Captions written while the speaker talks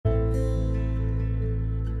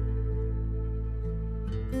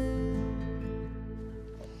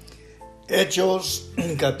Hechos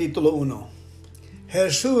capítulo 1.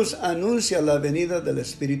 Jesús anuncia la venida del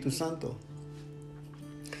Espíritu Santo.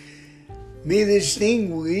 Mi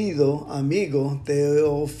distinguido amigo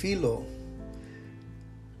Teófilo,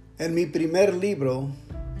 en mi primer libro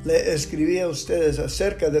le escribí a ustedes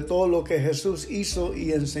acerca de todo lo que Jesús hizo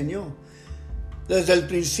y enseñó, desde el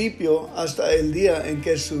principio hasta el día en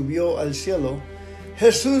que subió al cielo.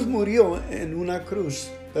 Jesús murió en una cruz,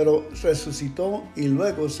 pero resucitó y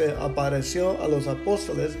luego se apareció a los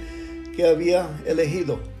apóstoles que había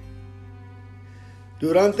elegido.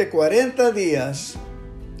 Durante 40 días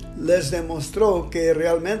les demostró que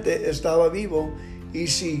realmente estaba vivo y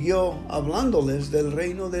siguió hablándoles del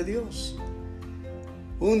reino de Dios.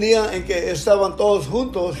 Un día en que estaban todos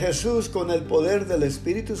juntos, Jesús, con el poder del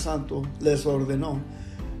Espíritu Santo, les ordenó: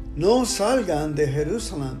 no salgan de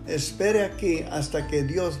Jerusalén, espere aquí hasta que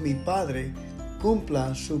Dios mi Padre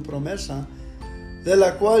cumpla su promesa, de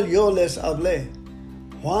la cual yo les hablé.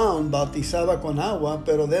 Juan bautizaba con agua,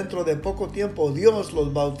 pero dentro de poco tiempo Dios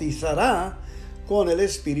los bautizará con el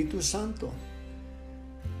Espíritu Santo.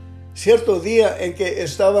 Cierto día en que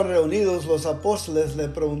estaban reunidos, los apóstoles le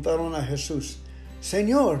preguntaron a Jesús: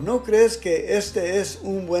 Señor, ¿no crees que este es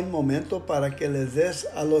un buen momento para que les des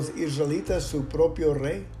a los israelitas su propio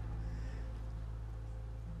rey?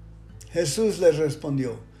 Jesús les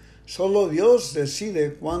respondió: solo Dios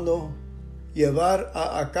decide cuándo llevar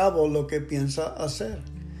a cabo lo que piensa hacer.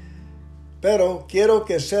 Pero quiero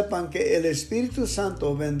que sepan que el Espíritu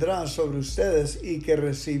Santo vendrá sobre ustedes y que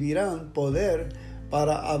recibirán poder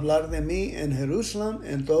para hablar de mí en Jerusalén,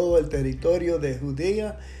 en todo el territorio de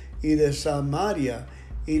Judea y de Samaria,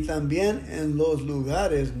 y también en los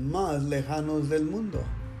lugares más lejanos del mundo.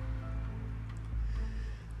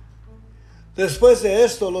 Después de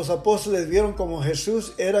esto, los apóstoles vieron cómo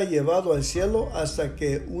Jesús era llevado al cielo hasta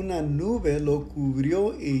que una nube lo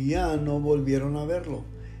cubrió y ya no volvieron a verlo.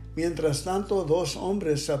 Mientras tanto, dos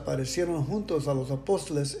hombres se aparecieron juntos a los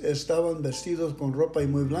apóstoles. Estaban vestidos con ropa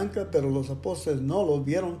muy blanca, pero los apóstoles no los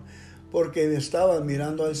vieron porque estaban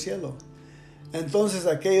mirando al cielo. Entonces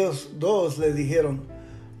aquellos dos le dijeron: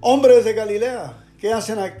 hombres de Galilea, ¿qué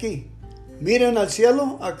hacen aquí? Miren al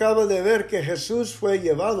cielo, acaba de ver que Jesús fue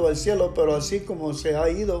llevado al cielo, pero así como se ha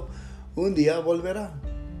ido, un día volverá.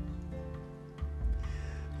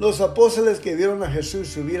 Los apóstoles que vieron a Jesús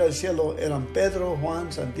subir al cielo eran Pedro,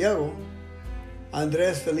 Juan, Santiago,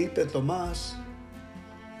 Andrés, Felipe, Tomás,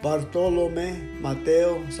 Bartolomé,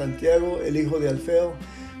 Mateo, Santiago, el hijo de Alfeo,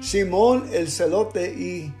 Simón el celote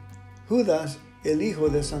y Judas, el hijo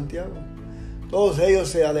de Santiago. Todos ellos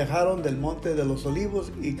se alejaron del monte de los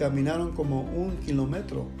olivos y caminaron como 1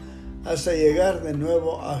 kilómetro hasta llegar de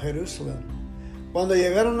nuevo a Jerusalén. Cuando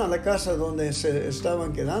llegaron a la casa donde se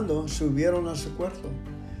estaban quedando, subieron a su cuarto.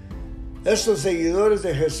 Estos seguidores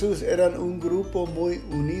de Jesús eran un grupo muy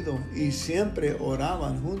unido y siempre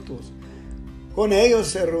oraban juntos. Con ellos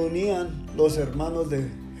se reunían los hermanos de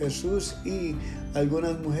Jesús y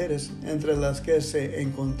algunas mujeres, entre las que se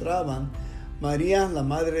encontraban María, la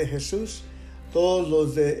madre de Jesús. Todos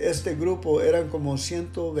los de este grupo eran como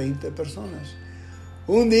 120 personas.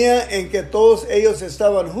 Un día en que todos ellos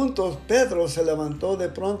estaban juntos, Pedro se levantó de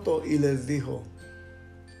pronto y les dijo: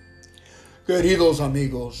 queridos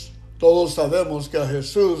amigos, todos sabemos que a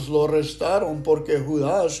Jesús lo arrestaron porque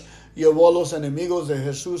Judas llevó a los enemigos de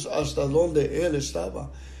Jesús hasta donde él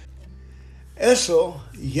estaba. Eso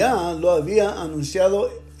ya lo había anunciado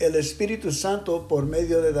el Espíritu Santo por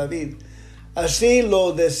medio de David. Así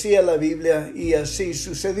lo decía la Biblia y así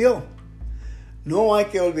sucedió. No hay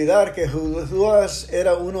que olvidar que Judas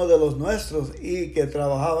era uno de los nuestros y que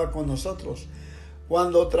trabajaba con nosotros.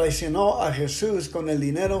 Cuando traicionó a Jesús con el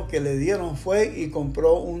dinero que le dieron, fue y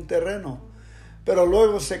compró un terreno. Pero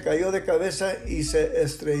luego se cayó de cabeza y se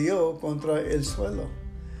estrelló contra el suelo.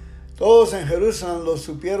 Todos en Jerusalén lo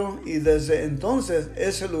supieron y desde entonces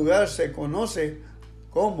ese lugar se conoce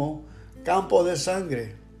como Campo de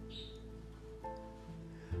Sangre.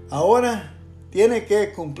 Ahora tiene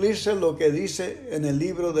que cumplirse lo que dice en el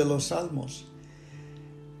libro de los Salmos: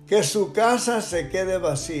 que su casa se quede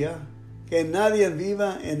vacía, que nadie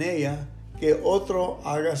viva en ella, que otro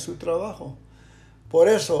haga su trabajo. Por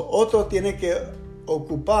eso otro tiene que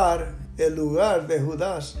ocupar el lugar de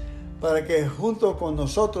Judas para que junto con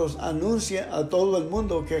nosotros anuncie a todo el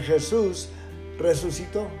mundo que Jesús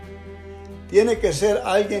resucitó. Tiene que ser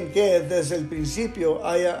alguien que desde el principio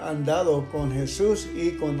haya andado con Jesús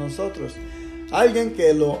y con nosotros. Alguien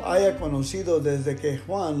que lo haya conocido desde que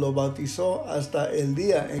Juan lo bautizó hasta el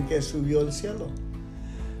día en que subió al cielo.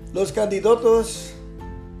 Los candidatos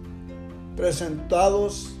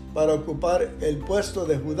presentados para ocupar el puesto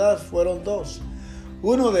de Judas fueron dos.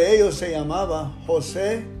 Uno de ellos se llamaba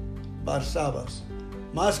José Barsabas,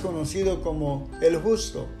 más conocido como el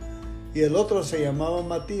Justo, y el otro se llamaba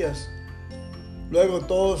Matías. Luego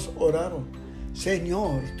todos oraron: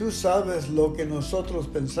 Señor, tú sabes lo que nosotros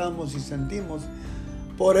pensamos y sentimos.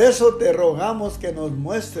 Por eso te rogamos que nos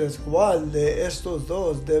muestres cuál de estos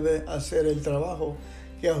dos debe hacer el trabajo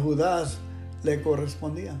que a Judas le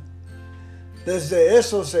correspondía. Desde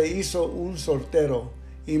eso se hizo un sorteo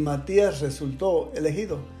y Matías resultó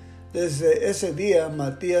elegido. Desde ese día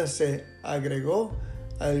Matías se agregó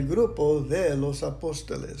al grupo de los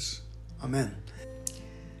apóstoles. Amén.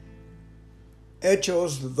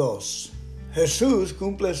 Hechos 2. Jesús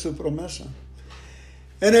cumple su promesa.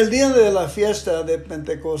 En el día de la fiesta de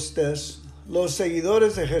Pentecostés, los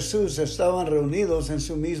seguidores de Jesús estaban reunidos en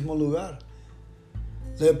su mismo lugar.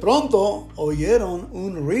 De pronto oyeron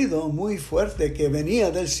un ruido muy fuerte que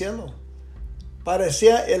venía del cielo.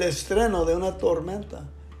 Parecía el estruendo de una tormenta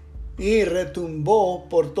y retumbó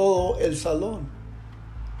por todo el salón.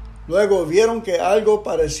 Luego vieron que algo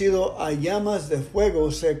parecido a llamas de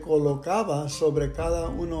fuego se colocaba sobre cada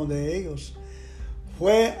uno de ellos.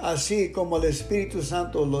 Fue así como el Espíritu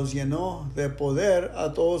Santo los llenó de poder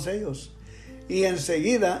a todos ellos. Y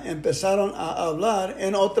enseguida empezaron a hablar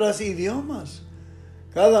en otros idiomas.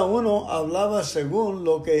 Cada uno hablaba según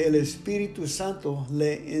lo que el Espíritu Santo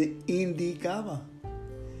le indicaba.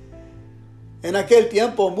 En aquel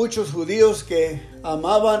tiempo muchos judíos que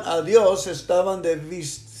amaban a Dios estaban de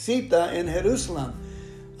visita en Jerusalén.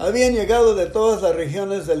 Habían llegado de todas las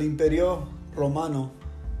regiones del Imperio Romano.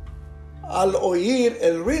 Al oír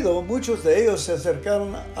el ruido, muchos de ellos se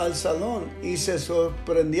acercaron al salón y se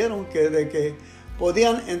sorprendieron de que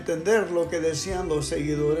podían entender lo que decían los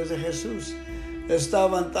seguidores de Jesús.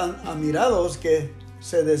 Estaban tan admirados que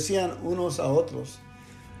se decían unos a otros: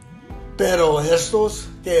 ¿pero estos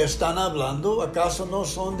que están hablando, acaso no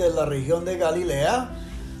son de la región de Galilea?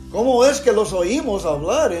 ¿Cómo es que los oímos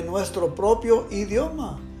hablar en nuestro propio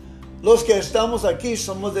idioma? Los que estamos aquí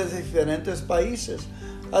somos de diferentes países.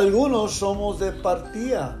 Algunos somos de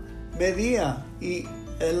Partia, Media y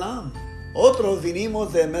Elam. Otros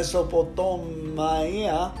vinimos de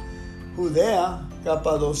Mesopotamia, Judea,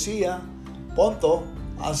 Capadocia, Ponto,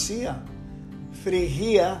 Asia,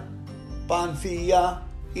 Frigia, Panfilia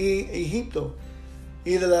y Egipto,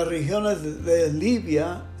 y de las regiones de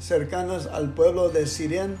Libia cercanas al pueblo de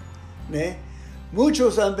Sirene.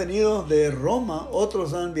 Muchos han venido de Roma,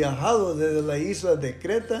 otros han viajado desde la isla de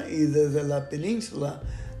Creta y desde la península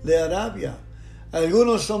de Arabia.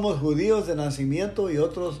 Algunos somos judíos de nacimiento y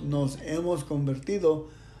otros nos hemos convertido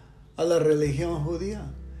a la religión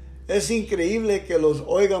judía. Es increíble que los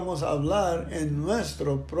oigamos hablar en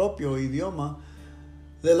nuestro propio idioma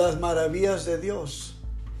de las maravillas de Dios.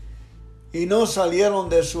 Y no salieron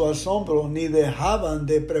de su asombro ni dejaban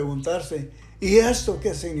de preguntarse: ¿y esto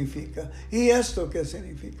qué significa? ¿Y esto qué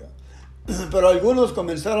significa? Pero algunos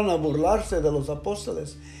comenzaron a burlarse de los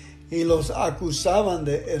apóstoles y los acusaban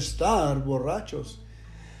de estar borrachos.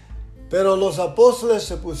 Pero los apóstoles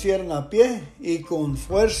se pusieron a pie y con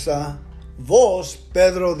fuerza voz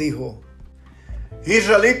Pedro dijo: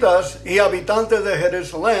 Israelitas y habitantes de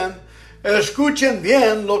Jerusalén, escuchen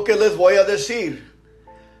bien lo que les voy a decir.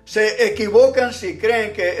 Se equivocan si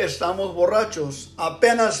creen que estamos borrachos.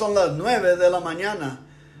 Apenas son las 9 de la mañana.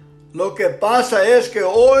 Lo que pasa es que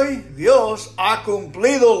hoy Dios ha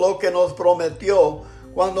cumplido lo que nos prometió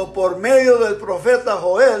cuando por medio del profeta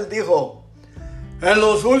Joel dijo: en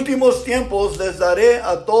los últimos tiempos les daré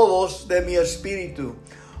a todos de mi espíritu.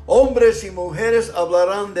 Hombres y mujeres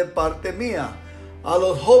hablarán de parte mía. A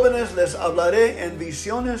los jóvenes les hablaré en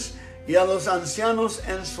visiones y a los ancianos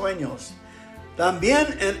en sueños. También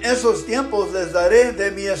en esos tiempos les daré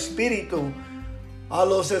de mi espíritu a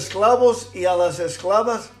los esclavos y a las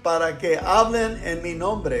esclavas para que hablen en mi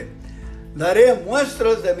nombre. Daré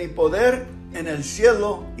muestras de mi poder en el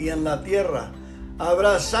cielo y en la tierra.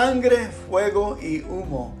 Habrá sangre, fuego y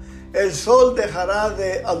humo. El sol dejará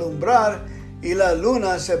de alumbrar y la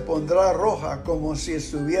luna se pondrá roja como si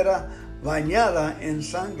estuviera bañada en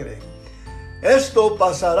sangre. Esto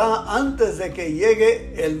pasará antes de que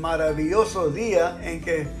llegue el maravilloso día en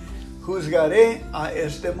que juzgaré a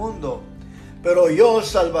este mundo. Pero yo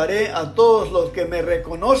salvaré a todos los que me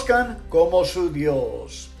reconozcan como su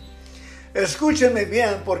Dios. Escúchenme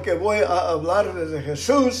bien, porque voy a hablar de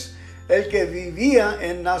Jesús, el que vivía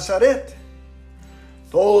en Nazaret.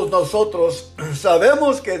 Todos nosotros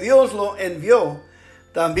sabemos que Dios lo envió.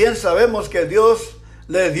 También sabemos que Dios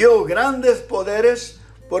le dio grandes poderes,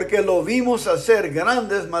 porque lo vimos hacer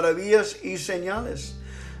grandes maravillas y señales.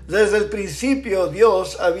 Desde el principio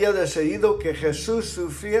Dios había decidido que Jesús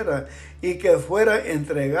sufriera y que fuera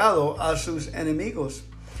entregado a sus enemigos.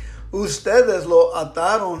 Ustedes lo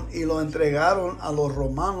ataron y lo entregaron a los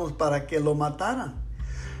romanos para que lo mataran.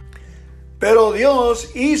 Pero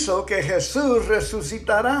Dios hizo que Jesús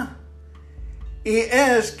resucitara. Y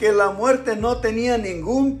es que la muerte no tenía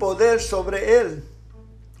ningún poder sobre él.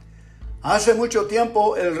 Hace mucho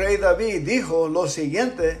tiempo el rey David dijo lo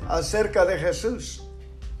siguiente acerca de Jesús: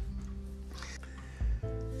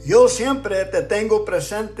 yo siempre te tengo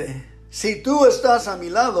presente. Si tú estás a mi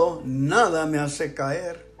lado, nada me hace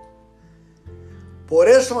caer. Por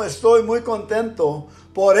eso estoy muy contento,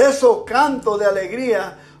 por eso canto de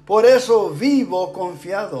alegría, por eso vivo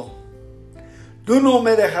confiado. Tú no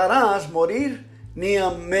me dejarás morir, ni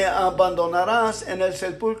me abandonarás en el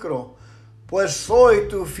sepulcro, pues soy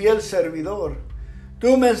tu fiel servidor.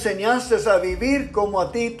 Tú me enseñaste a vivir como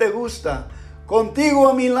a ti te gusta. Contigo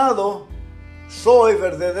a mi lado, soy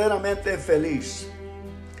verdaderamente feliz.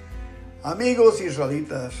 Amigos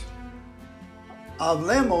israelitas,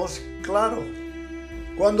 hablemos claro.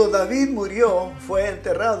 Cuando David murió, fue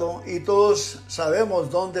enterrado y todos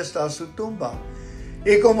sabemos dónde está su tumba.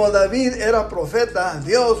 Y como David era profeta,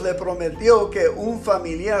 Dios le prometió que un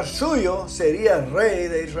familiar suyo sería rey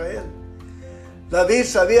de Israel. David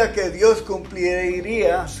sabía que Dios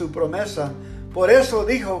cumpliría su promesa. Por eso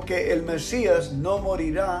dijo que el Mesías no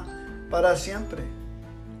morirá para siempre,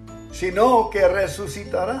 sino que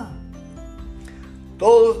resucitará.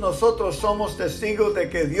 Todos nosotros somos testigos de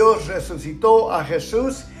que Dios resucitó a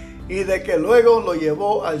Jesús y de que luego lo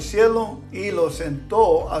llevó al cielo y lo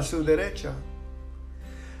sentó a su derecha.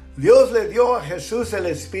 Dios le dio a Jesús el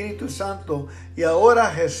Espíritu Santo y ahora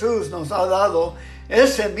Jesús nos ha dado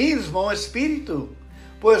ese mismo Espíritu,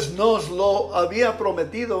 pues nos lo había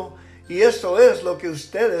prometido, y esto es lo que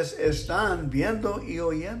ustedes están viendo y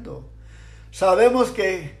oyendo. Sabemos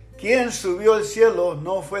que quien subió al cielo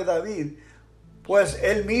no fue David, pues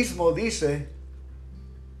él mismo dice: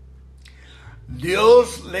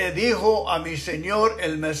 Dios le dijo a mi Señor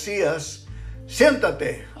el Mesías: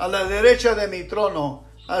 siéntate a la derecha de mi trono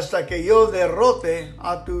hasta que yo derrote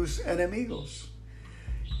a tus enemigos.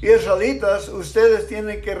 Israelitas, ustedes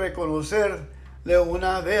tienen que reconocer de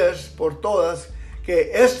una vez por todas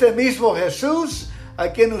que este mismo Jesús,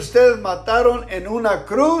 a quien ustedes mataron en una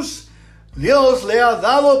cruz, Dios le ha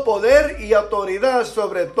dado poder y autoridad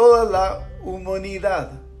sobre toda la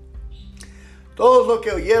humanidad. Todos los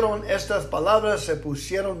que oyeron estas palabras se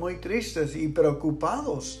pusieron muy tristes y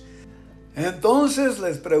preocupados. Entonces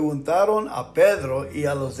les preguntaron a Pedro y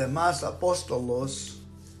a los demás apóstoles: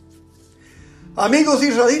 amigos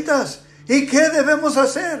israelitas, ¿y qué debemos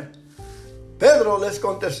hacer? Pedro les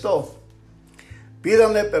contestó: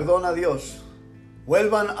 pídanle perdón a Dios,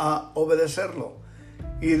 vuelvan a obedecerlo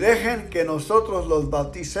y dejen que nosotros los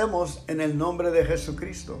bauticemos en el nombre de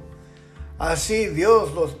Jesucristo. Así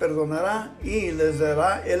Dios los perdonará y les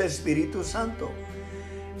dará el Espíritu Santo.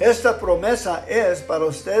 Esta promesa es para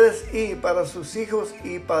ustedes y para sus hijos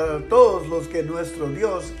y para todos los que nuestro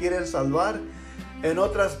Dios quiere salvar en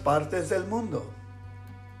otras partes del mundo.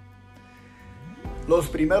 Los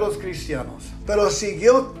primeros cristianos. Pero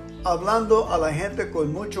siguió hablando a la gente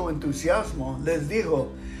con mucho entusiasmo. Les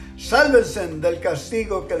dijo: sálvense del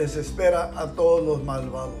castigo que les espera a todos los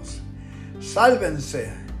malvados.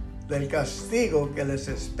 Sálvense del castigo que les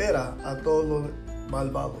espera a todos los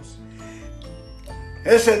malvados.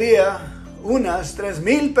 Ese día, unas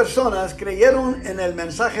 3,000 personas creyeron en el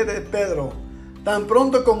mensaje de Pedro. Tan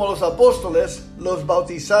pronto como los apóstoles los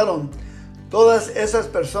bautizaron, todas esas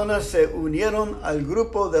personas se unieron al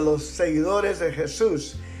grupo de los seguidores de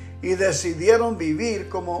Jesús y decidieron vivir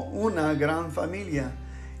como una gran familia.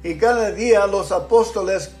 Y cada día los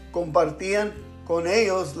apóstoles compartían con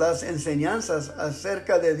ellos las enseñanzas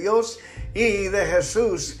acerca de Dios y de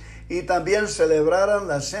Jesús, y también celebraron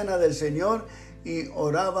la cena del Señor y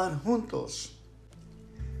oraban juntos.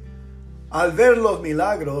 Al ver los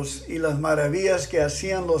milagros y las maravillas que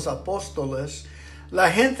hacían los apóstoles, la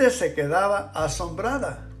gente se quedaba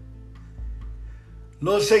asombrada.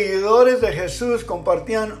 Los seguidores de Jesús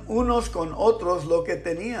compartían unos con otros lo que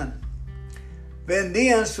tenían.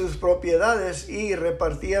 Vendían sus propiedades y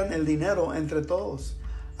repartían el dinero entre todos.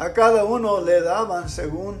 A cada uno le daban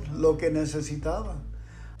según lo que necesitaba.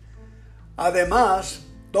 Además,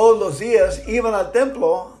 todos los días iban al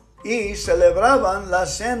templo y celebraban la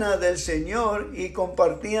cena del Señor y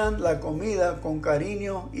compartían la comida con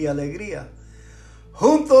cariño y alegría.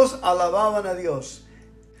 Juntos alababan a Dios.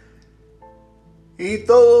 Y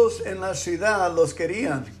todos en la ciudad los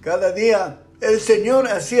querían. Cada día el Señor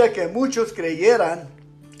hacía que muchos creyeran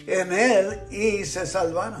en él y se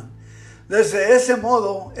salvaran. Desde ese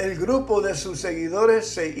modo, el grupo de sus seguidores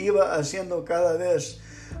se iba haciendo cada vez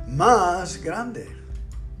más grande.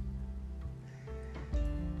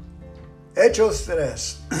 Hechos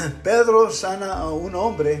 3. Pedro sana a un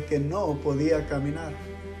hombre que no podía caminar.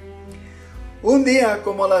 Un día,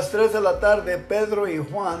 como a las 3 de la tarde, Pedro y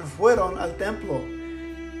Juan fueron al templo.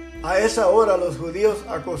 A esa hora los judíos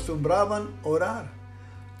acostumbraban orar.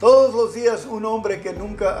 Todos los días un hombre que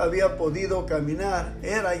nunca había podido caminar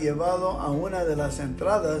era llevado a una de las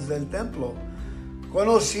entradas del templo,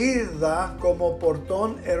 conocida como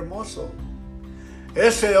Portón Hermoso.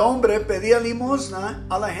 Ese hombre pedía limosna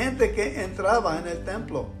a la gente que entraba en el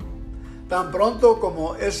templo. Tan pronto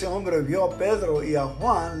como ese hombre vio a Pedro y a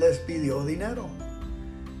Juan, les pidió dinero.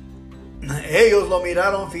 Ellos lo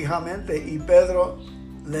miraron fijamente y Pedro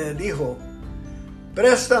le dijo: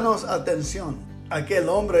 «Préstanos atención». Aquel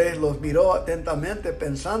hombre los miró atentamente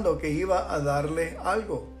pensando que iba a darle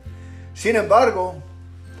algo. Sin embargo,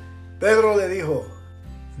 Pedro le dijo: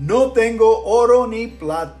 «No tengo oro ni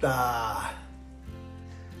plata,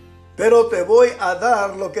 pero te voy a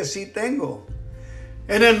dar lo que sí tengo.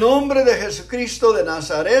 En el nombre de Jesucristo de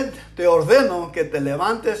Nazaret, te ordeno que te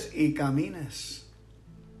levantes y camines».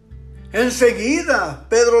 Enseguida,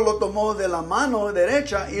 Pedro lo tomó de la mano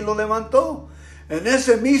derecha y lo levantó. En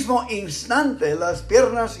ese mismo instante, las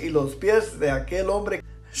piernas y los pies de aquel hombre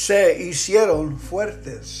se hicieron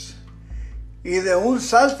fuertes. Y de un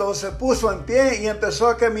salto se puso en pie y empezó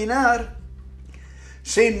a caminar.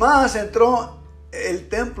 Sin más, entró el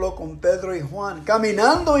templo con Pedro y Juan,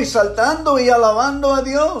 caminando y saltando y alabando a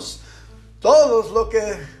Dios. Todos los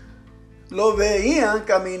que lo veían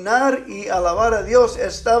caminar y alabar a Dios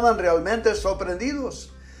estaban realmente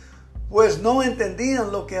sorprendidos, pues no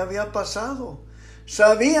entendían lo que había pasado.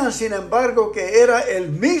 Sabían, sin embargo, que era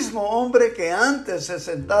el mismo hombre que antes se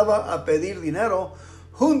sentaba a pedir dinero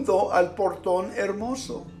junto al Portón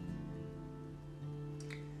Hermoso.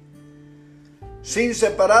 Sin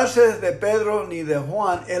separarse de Pedro ni de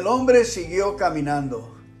Juan, el hombre siguió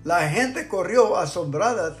caminando. La gente corrió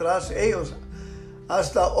asombrada tras ellos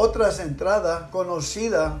hasta otra entrada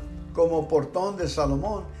conocida como Portón de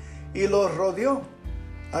Salomón y los rodeó.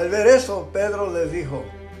 Al ver eso, Pedro les dijo: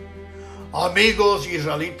 «Amigos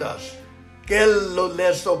israelitas, ¿qué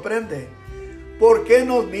les sorprende? ¿Por qué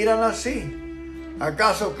nos miran así?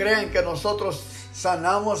 ¿Acaso creen que nosotros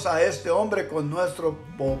sanamos a este hombre con nuestro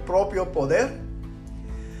propio poder?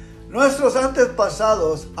 Nuestros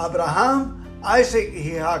antepasados, Abraham, Isaac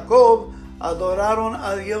y Jacob, adoraron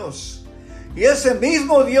a Dios. Y ese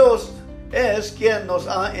mismo Dios es quien nos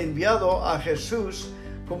ha enviado a Jesús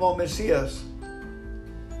como Mesías.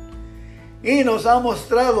 Y nos ha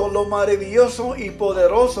mostrado lo maravilloso y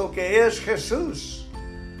poderoso que es Jesús.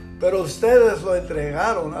 Pero ustedes lo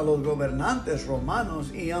entregaron a los gobernantes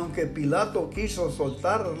romanos y aunque Pilato quiso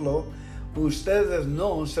soltarlo, ustedes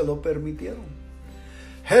no se lo permitieron.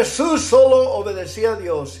 Jesús solo obedecía a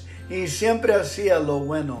Dios y siempre hacía lo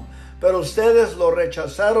bueno, pero ustedes lo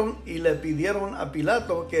rechazaron y le pidieron a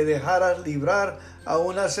Pilato que dejara librar a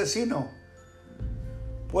un asesino.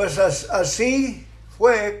 Pues así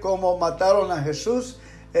fue como mataron a Jesús,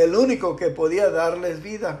 el único que podía darles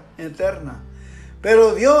vida eterna.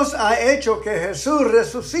 Pero Dios ha hecho que Jesús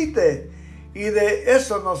resucite y de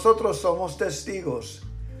eso nosotros somos testigos.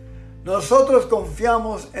 Nosotros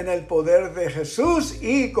confiamos en el poder de Jesús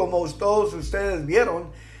y como todos ustedes vieron,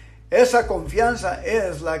 esa confianza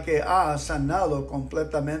es la que ha sanado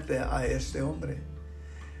completamente a este hombre.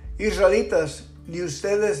 Israelitas, ni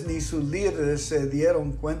ustedes ni sus líderes se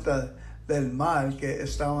dieron cuenta del mal que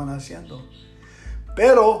estaban haciendo.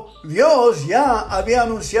 Pero Dios ya había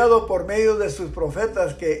anunciado por medio de sus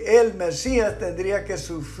profetas que el Mesías tendría que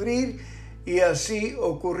sufrir y así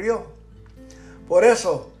ocurrió. Por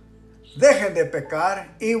eso, dejen de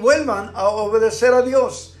pecar y vuelvan a obedecer a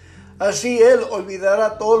Dios. Así Él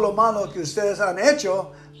olvidará todo lo malo que ustedes han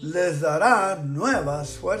hecho, les dará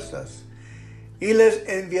nuevas fuerzas y les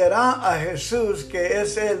enviará a Jesús, que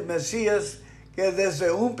es el Mesías que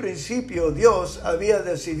desde un principio Dios había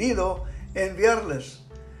decidido enviarles.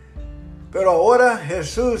 Pero ahora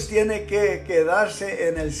Jesús tiene que quedarse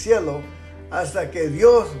en el cielo hasta que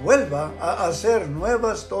Dios vuelva a hacer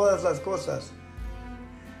nuevas todas las cosas.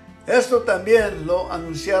 Esto también lo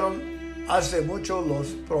anunciaron hace mucho los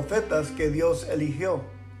profetas que Dios eligió.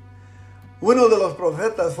 Uno de los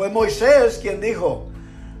profetas fue Moisés, quien dijo: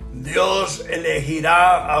 Dios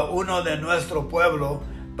elegirá a uno de nuestro pueblo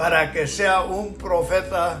para que sea un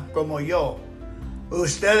profeta como yo.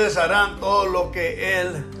 Ustedes harán todo lo que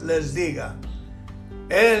Él les diga.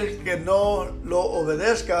 El que no lo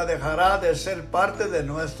obedezca dejará de ser parte de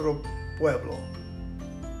nuestro pueblo.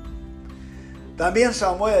 También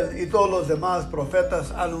Samuel y todos los demás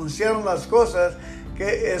profetas anunciaron las cosas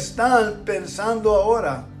que están pensando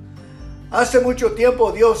ahora. Hace mucho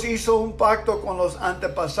tiempo Dios hizo un pacto con los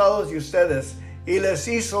antepasados de ustedes y les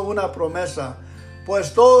hizo una promesa,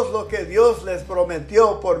 pues todo lo que Dios les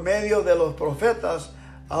prometió por medio de los profetas,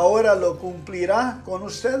 ahora lo cumplirá con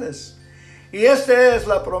ustedes. Y esta es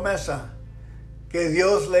la promesa que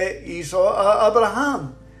Dios le hizo a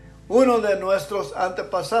Abraham, uno de nuestros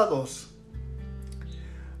antepasados.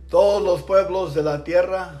 Todos los pueblos de la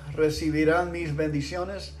tierra recibirán mis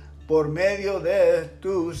bendiciones por medio de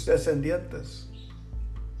tus descendientes.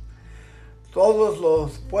 Todos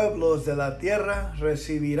los pueblos de la tierra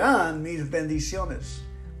recibirán mis bendiciones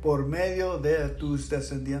por medio de tus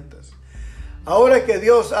descendientes. Ahora que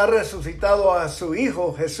Dios ha resucitado a su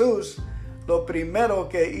Hijo Jesús, lo primero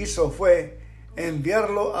que hizo fue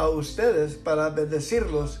enviarlo a ustedes para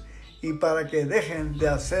bendecirlos y para que dejen de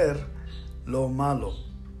hacer lo malo.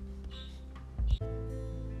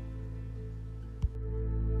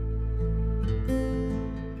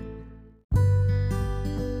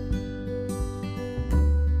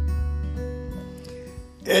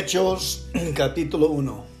 Hechos capítulo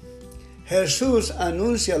 1. Jesús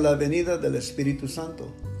anuncia la venida del Espíritu Santo.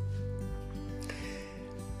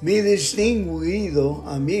 Mi distinguido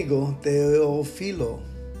amigo Teófilo,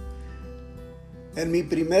 en mi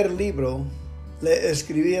primer libro le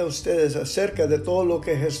escribí a ustedes acerca de todo lo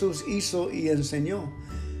que Jesús hizo y enseñó.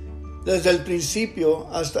 Desde el principio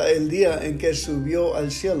hasta el día en que subió al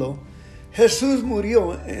cielo, Jesús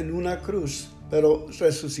murió en una cruz, pero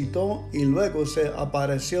resucitó y luego se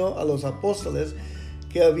apareció a los apóstoles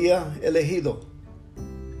que había elegido.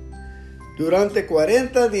 Durante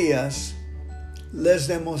 40 días les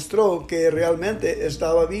demostró que realmente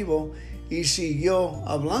estaba vivo y siguió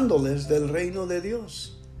hablándoles del reino de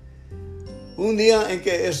Dios. Un día en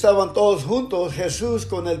que estaban todos juntos, Jesús,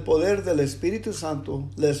 con el poder del Espíritu Santo,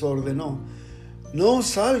 les ordenó: no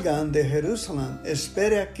salgan de Jerusalén,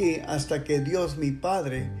 espere aquí hasta que Dios mi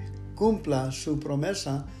Padre cumpla su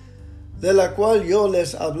promesa, de la cual yo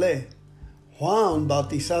les hablé. Juan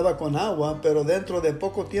bautizaba con agua, pero dentro de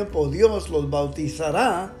poco tiempo Dios los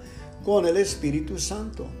bautizará con el Espíritu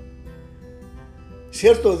Santo.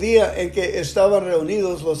 Cierto día en que estaban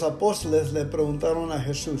reunidos, los apóstoles le preguntaron a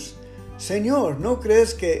Jesús: Señor, ¿no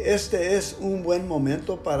crees que este es un buen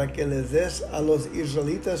momento para que les des a los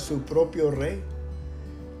israelitas su propio rey?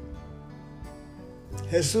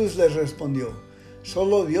 Jesús les respondió: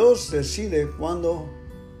 solo Dios decide cuándo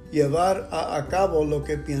llevar a cabo lo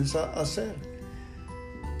que piensa hacer.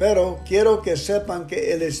 Pero quiero que sepan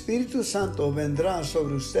que el Espíritu Santo vendrá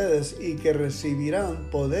sobre ustedes y que recibirán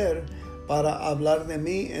poder para hablar de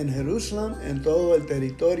mí en Jerusalén, en todo el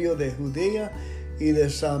territorio de Judea y de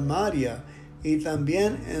Samaria, y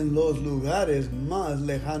también en los lugares más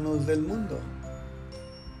lejanos del mundo.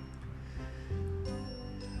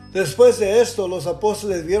 Después de esto, los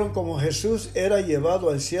apóstoles vieron cómo Jesús era llevado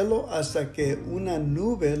al cielo hasta que una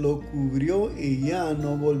nube lo cubrió y ya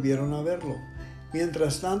no volvieron a verlo.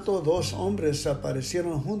 Mientras tanto, 2 hombres se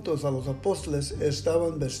aparecieron juntos a los apóstoles.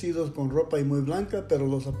 Estaban vestidos con ropa muy blanca, pero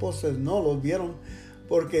los apóstoles no los vieron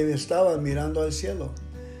porque estaban mirando al cielo.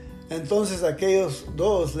 Entonces aquellos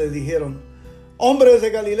 2 le dijeron: hombres de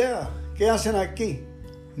Galilea, ¿qué hacen aquí?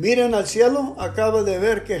 Miren al cielo, acaba de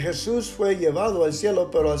ver que Jesús fue llevado al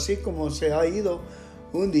cielo, pero así como se ha ido,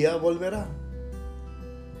 un día volverá.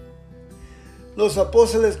 Los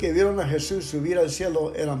apóstoles que vieron a Jesús subir al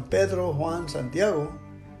cielo eran Pedro, Juan, Santiago,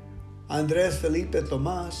 Andrés, Felipe,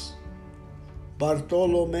 Tomás,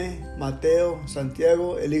 Bartolomé, Mateo,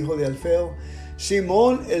 Santiago, el hijo de Alfeo,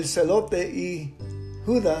 Simón el celote y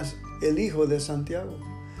Judas, el hijo de Santiago.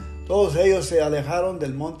 Todos ellos se alejaron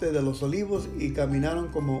del monte de los olivos y caminaron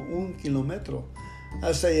como 1 kilómetro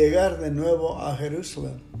hasta llegar de nuevo a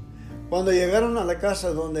Jerusalén. Cuando llegaron a la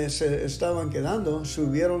casa donde se estaban quedando,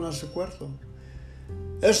 subieron a su cuarto.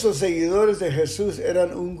 Estos seguidores de Jesús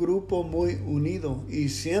eran un grupo muy unido y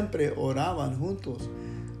siempre oraban juntos.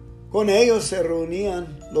 Con ellos se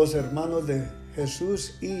reunían los hermanos de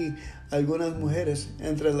Jesús y algunas mujeres,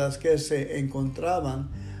 entre las que se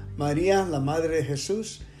encontraban María, la madre de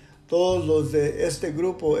Jesús. Todos los de este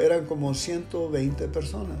grupo eran como 120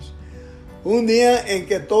 personas. Un día en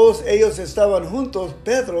que todos ellos estaban juntos,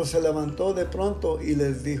 Pedro se levantó de pronto y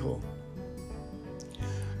les dijo: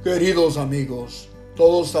 queridos amigos,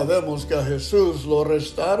 todos sabemos que a Jesús lo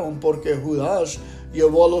arrestaron porque Judas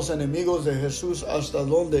llevó a los enemigos de Jesús hasta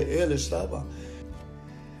donde él estaba.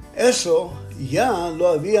 Eso ya lo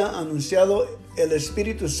había anunciado el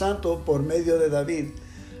Espíritu Santo por medio de David.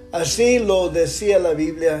 Así lo decía la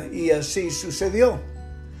Biblia y así sucedió.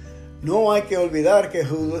 No hay que olvidar que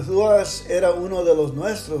Judas era uno de los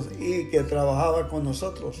nuestros y que trabajaba con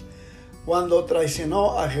nosotros. Cuando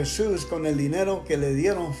traicionó a Jesús con el dinero que le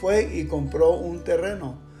dieron, fue y compró un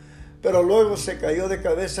terreno. Pero luego se cayó de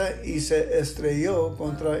cabeza y se estrelló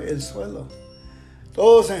contra el suelo.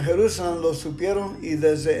 Todos en Jerusalén lo supieron y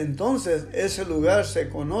desde entonces ese lugar se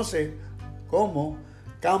conoce como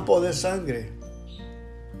Campo de Sangre.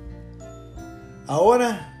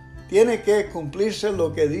 Ahora tiene que cumplirse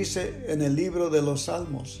lo que dice en el libro de los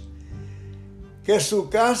Salmos: que su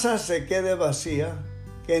casa se quede vacía,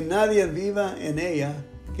 que nadie viva en ella,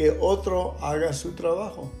 que otro haga su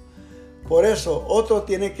trabajo. Por eso otro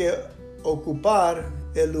tiene que ocupar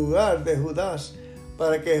el lugar de Judas,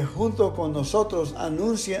 para que junto con nosotros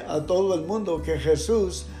anuncie a todo el mundo que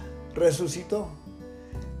Jesús resucitó.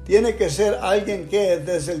 Tiene que ser alguien que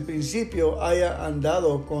desde el principio haya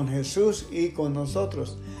andado con Jesús y con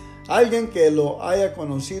nosotros. Alguien que lo haya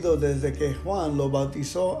conocido desde que Juan lo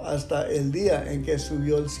bautizó hasta el día en que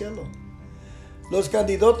subió al cielo. Los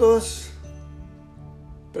candidatos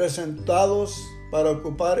presentados para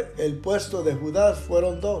ocupar el puesto de Judas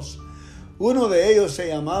fueron dos. Uno de ellos se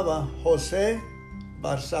llamaba José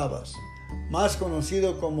Barsabas, más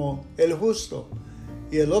conocido como el Justo,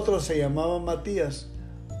 y el otro se llamaba Matías.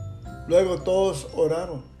 Luego todos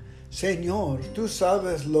oraron: Señor, tú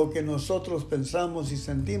sabes lo que nosotros pensamos y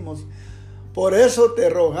sentimos. Por eso te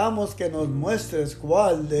rogamos que nos muestres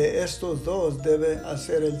cuál de estos dos debe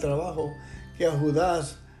hacer el trabajo que a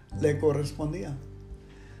Judas le correspondía.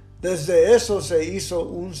 Desde eso se hizo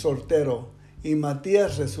un sorteo y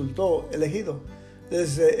Matías resultó elegido.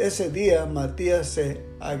 Desde ese día Matías se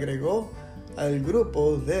agregó al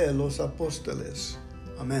grupo de los apóstoles.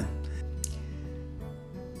 Amén.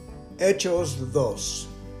 Hechos 2.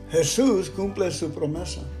 Jesús cumple su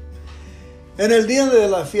promesa. En el día de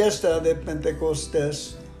la fiesta de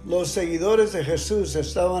Pentecostés, los seguidores de Jesús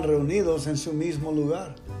estaban reunidos en su mismo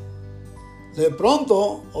lugar. De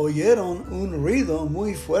pronto oyeron un ruido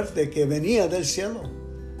muy fuerte que venía del cielo.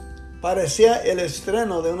 Parecía el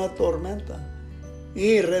estreno de una tormenta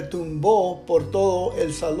y retumbó por todo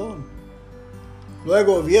el salón.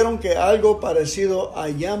 Luego vieron que algo parecido a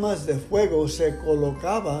llamas de fuego se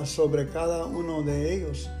colocaba sobre cada uno de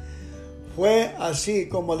ellos. Fue así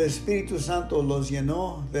como el Espíritu Santo los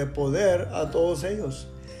llenó de poder a todos ellos.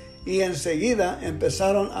 Y enseguida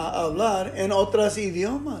empezaron a hablar en otros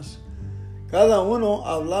idiomas. Cada uno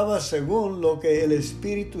hablaba según lo que el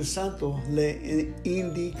Espíritu Santo le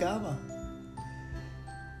indicaba.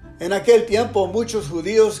 En aquel tiempo muchos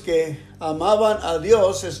judíos que amaban a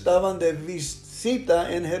Dios estaban de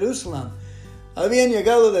visita en Jerusalén. Habían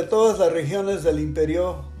llegado de todas las regiones del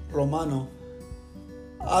Imperio Romano.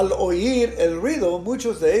 Al oír el ruido,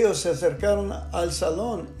 muchos de ellos se acercaron al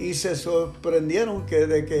salón y se sorprendieron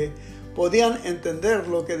de que podían entender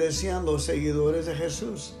lo que decían los seguidores de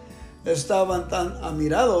Jesús. Estaban tan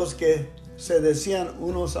admirados que se decían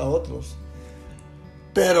unos a otros: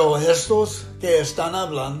 ¿pero estos que están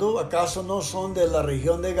hablando, acaso no son de la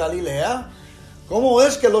región de Galilea? ¿Cómo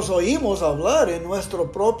es que los oímos hablar en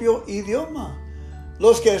nuestro propio idioma?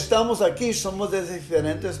 Los que estamos aquí somos de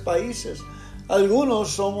diferentes países. Algunos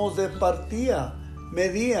somos de Partía,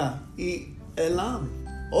 Media y Elam.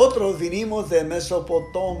 Otros vinimos de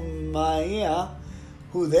Mesopotamia,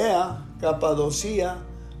 Judea, Capadocia,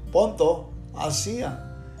 Ponto,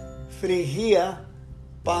 Asia, Frigia,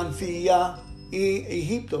 Panfilia y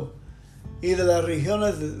Egipto, y de las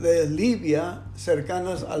regiones de Libia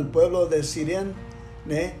cercanas al pueblo de Sirene.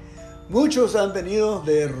 Muchos han venido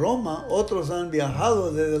de Roma, otros han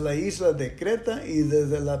viajado desde la isla de Creta y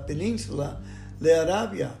desde la península de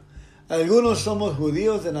Arabia. Algunos somos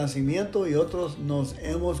judíos de nacimiento y otros nos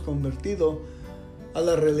hemos convertido a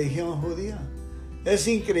la religión judía. Es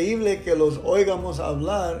increíble que los oigamos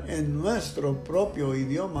hablar en nuestro propio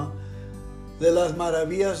idioma de las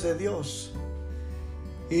maravillas de Dios.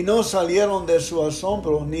 Y no salieron de su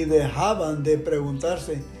asombro ni dejaban de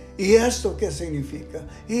preguntarse: ¿y esto qué significa?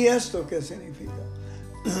 ¿Y esto qué significa?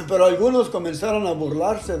 Pero algunos comenzaron a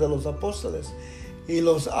burlarse de los apóstoles y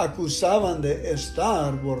los acusaban de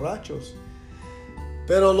estar borrachos.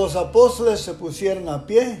 Pero los apóstoles se pusieron a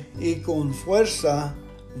pie y con fuerza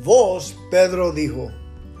voz Pedro dijo: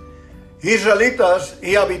 Israelitas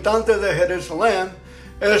y habitantes de Jerusalén,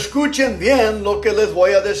 escuchen bien lo que les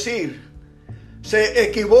voy a decir. Se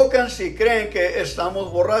equivocan si creen que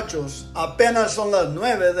estamos borrachos. Apenas son las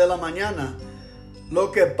 9 de la mañana.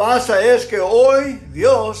 Lo que pasa es que hoy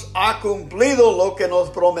Dios ha cumplido lo que nos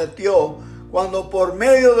prometió cuando por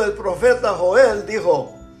medio del profeta Joel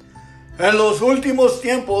dijo: en los últimos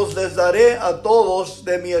tiempos les daré a todos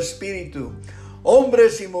de mi espíritu.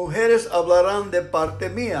 Hombres y mujeres hablarán de parte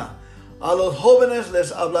mía. A los jóvenes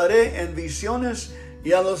les hablaré en visiones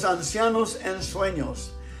y a los ancianos en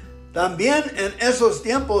sueños. También en esos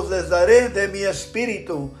tiempos les daré de mi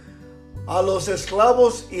espíritu a los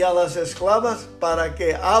esclavos y a las esclavas para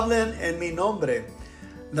que hablen en mi nombre.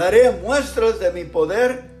 Daré muestras de mi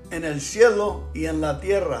poder en el cielo y en la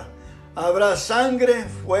tierra. Habrá sangre,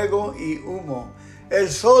 fuego y humo. El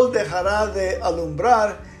sol dejará de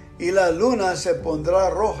alumbrar y la luna se pondrá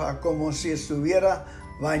roja como si estuviera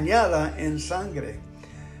bañada en sangre.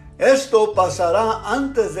 Esto pasará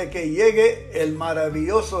antes de que llegue el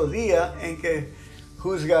maravilloso día en que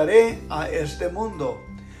juzgaré a este mundo.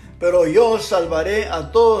 Pero yo salvaré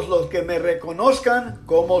a todos los que me reconozcan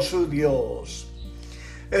como su Dios.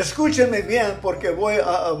 Escúchenme bien, porque voy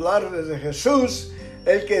a hablar de Jesús,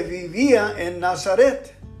 el que vivía en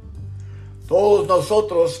Nazaret. Todos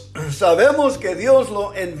nosotros sabemos que Dios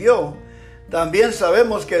lo envió. También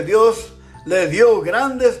sabemos que Dios le dio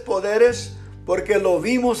grandes poderes, porque lo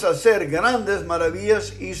vimos hacer grandes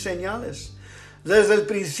maravillas y señales. Desde el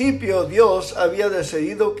principio Dios había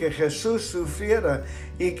decidido que Jesús sufriera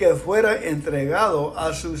y que fuera entregado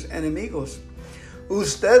a sus enemigos.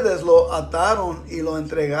 Ustedes lo ataron y lo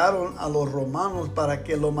entregaron a los romanos para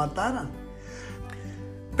que lo mataran.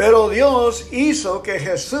 Pero Dios hizo que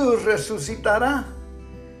Jesús resucitara.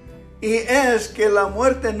 Y es que la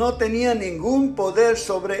muerte no tenía ningún poder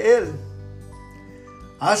sobre él.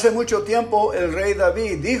 Hace mucho tiempo el rey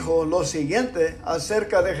David dijo lo siguiente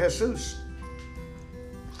acerca de Jesús: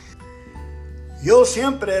 yo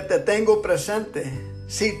siempre te tengo presente.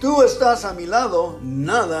 Si tú estás a mi lado,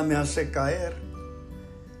 nada me hace caer.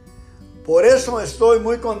 Por eso estoy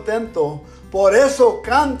muy contento, por eso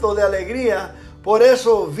canto de alegría, por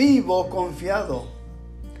eso vivo confiado.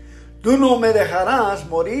 Tú no me dejarás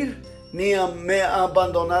morir, ni me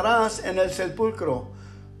abandonarás en el sepulcro,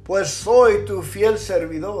 pues soy tu fiel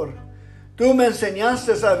servidor. Tú me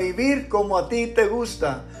enseñaste a vivir como a ti te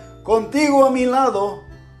gusta. Contigo a mi lado,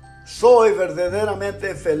 soy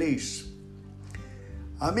verdaderamente feliz.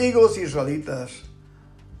 Amigos israelitas,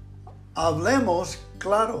 hablemos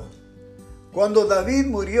claro. Cuando David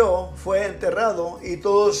murió, fue enterrado y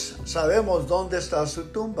todos sabemos dónde está su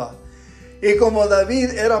tumba. Y como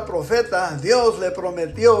David era profeta, Dios le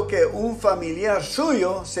prometió que un familiar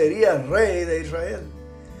suyo sería rey de Israel.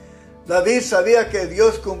 David sabía que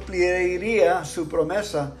Dios cumpliría su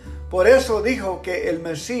promesa. Por eso dijo que el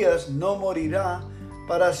Mesías no morirá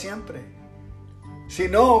para siempre,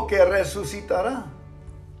 sino que resucitará.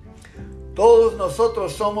 Todos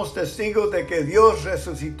nosotros somos testigos de que Dios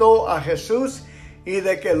resucitó a Jesús y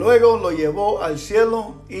de que luego lo llevó al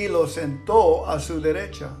cielo y lo sentó a su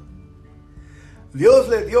derecha. Dios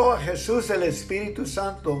le dio a Jesús el Espíritu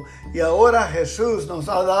Santo y ahora Jesús nos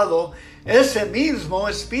ha dado ese mismo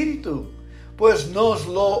Espíritu, pues nos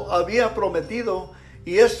lo había prometido,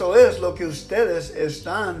 y esto es lo que ustedes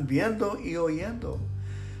están viendo y oyendo.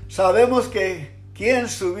 Sabemos que quien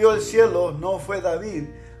subió al cielo no fue David,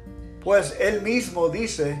 pues él mismo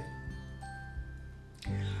dice: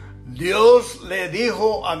 Dios le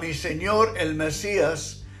dijo a mi Señor el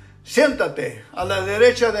Mesías: siéntate a la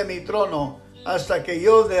derecha de mi trono hasta que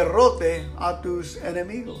yo derrote a tus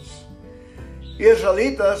enemigos.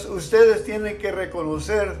 Israelitas, ustedes tienen que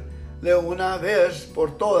reconocer de una vez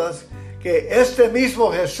por todas que este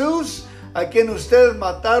mismo Jesús, a quien ustedes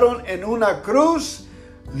mataron en una cruz,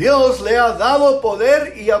 Dios le ha dado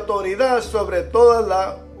poder y autoridad sobre toda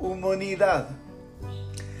la humanidad.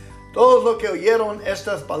 Todos los que oyeron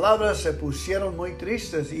estas palabras se pusieron muy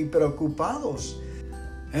tristes y preocupados.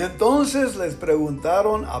 Entonces les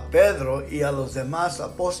preguntaron a Pedro y a los demás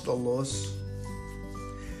apóstoles: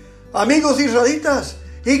 amigos israelitas,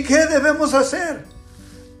 ¿y qué debemos hacer?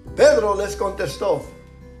 Pedro les contestó: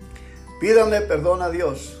 pídanle perdón a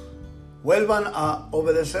Dios, vuelvan a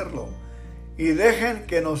obedecerlo y dejen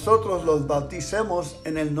que nosotros los bauticemos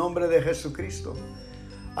en el nombre de Jesucristo.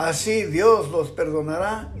 Así Dios los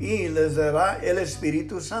perdonará y les dará el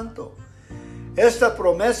Espíritu Santo. Esta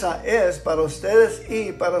promesa es para ustedes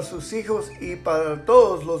y para sus hijos y para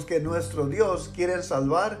todos los que nuestro Dios quiere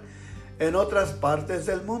salvar en otras partes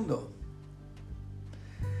del mundo.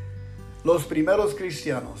 Los primeros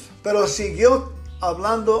cristianos. Pero siguió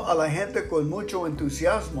hablando a la gente con mucho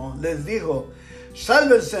entusiasmo. Les dijo: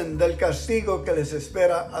 sálvense del castigo que les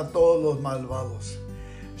espera a todos los malvados.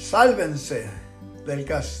 Sálvense del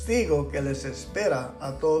castigo que les espera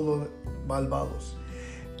a todos los malvados.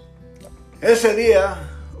 Ese día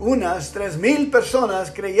Unas 3,000 personas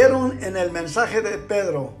creyeron en el mensaje de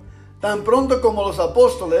Pedro. Tan pronto como los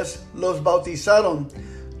apóstoles los bautizaron,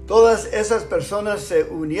 todas esas personas se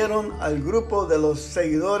unieron al grupo de los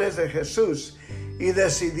seguidores de Jesús y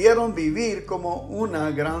decidieron vivir como una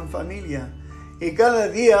gran familia. Y cada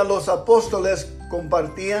día los apóstoles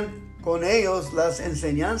compartían con ellos las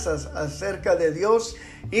enseñanzas acerca de Dios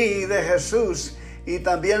y de Jesús, y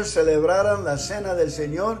también celebraron la cena del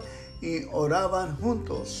Señor y oraban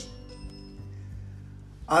juntos.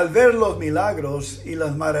 Al ver los milagros y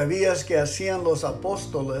las maravillas que hacían los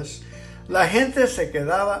apóstoles, la gente se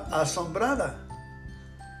quedaba asombrada.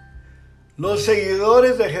 Los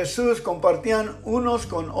seguidores de Jesús compartían unos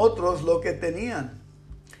con otros lo que tenían.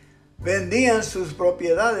 Vendían sus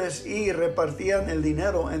propiedades y repartían el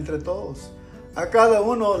dinero entre todos. A cada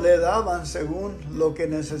uno le daban según lo que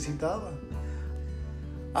necesitaba.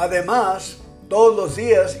 Además, todos los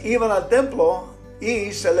días iban al templo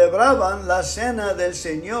y celebraban la cena del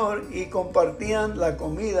Señor y compartían la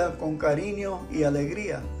comida con cariño y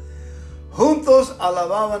alegría. Juntos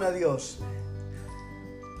alababan a Dios.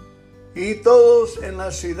 Y todos en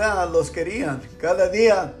la ciudad los querían. Cada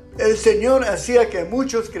día el Señor hacía que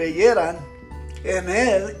muchos creyeran en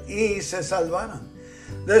Él y se salvaran.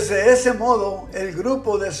 Desde ese modo, el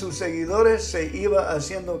grupo de sus seguidores se iba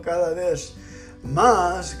haciendo cada vez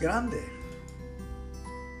más grande.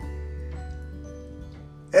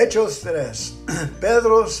 Hechos 3.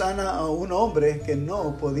 Pedro sana a un hombre que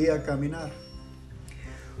no podía caminar.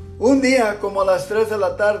 Un día, como a las 3 de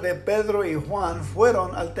la tarde, Pedro y Juan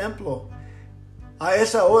fueron al templo. A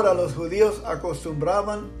esa hora los judíos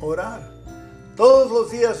acostumbraban orar. Todos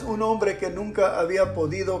los días un hombre que nunca había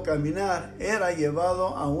podido caminar era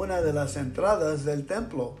llevado a una de las entradas del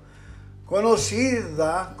templo,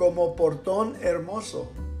 conocida como Portón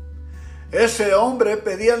Hermoso. Ese hombre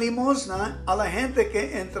pedía limosna a la gente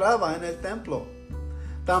que entraba en el templo.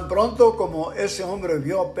 Tan pronto como ese hombre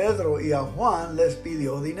vio a Pedro y a Juan, les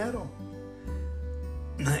pidió dinero.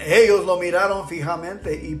 Ellos lo miraron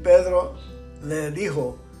fijamente y Pedro le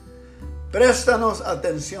dijo: préstanos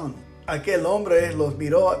atención. Aquel hombre los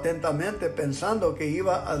miró atentamente pensando que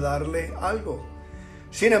iba a darle algo.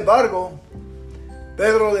 Sin embargo,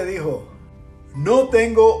 Pedro le dijo: no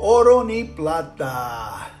tengo oro ni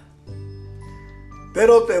plata,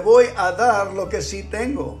 pero te voy a dar lo que sí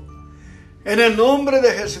tengo. En el nombre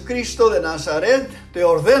de Jesucristo de Nazaret, te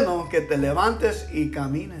ordeno que te levantes y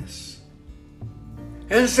camines.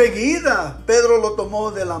 Enseguida, Pedro lo tomó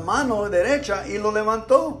de la mano derecha y lo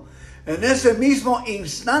levantó. En ese mismo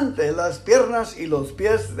instante, las piernas y los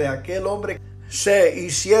pies de aquel hombre se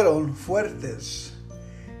hicieron fuertes.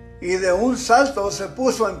 Y de un salto se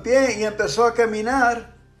puso en pie y empezó a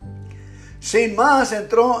caminar. Sin más,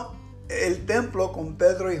 entró el templo con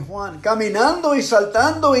Pedro y Juan, caminando y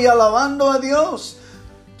saltando y alabando a Dios.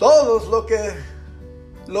 Todos los que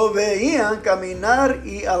lo veían caminar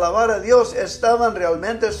y alabar a Dios estaban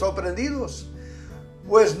realmente sorprendidos,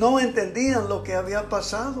 pues no entendían lo que había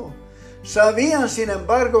pasado. Sabían, sin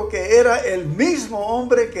embargo, que era el mismo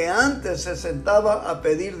hombre que antes se sentaba a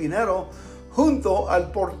pedir dinero junto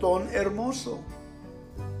al portón hermoso.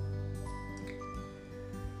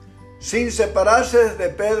 Sin separarse de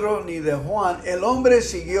Pedro ni de Juan, el hombre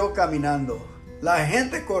siguió caminando. La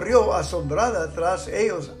gente corrió asombrada tras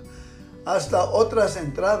ellos hasta otra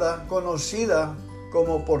entrada conocida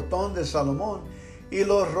como Portón de Salomón y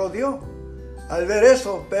los rodeó. Al ver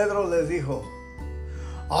eso, Pedro les dijo: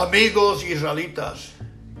 amigos israelitas,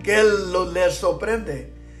 ¿qué les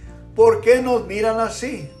sorprende? ¿Por qué nos miran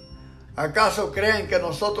así? ¿Acaso creen que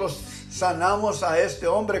nosotros sanamos a este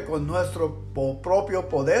hombre con nuestro propio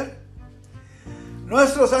poder?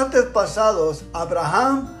 Nuestros antepasados,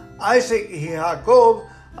 Abraham, Isaac y Jacob,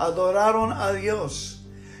 adoraron a Dios.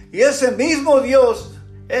 Y ese mismo Dios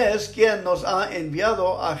es quien nos ha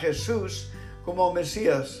enviado a Jesús como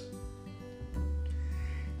Mesías.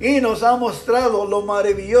 Y nos ha mostrado lo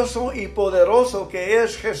maravilloso y poderoso que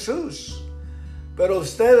es Jesús. Pero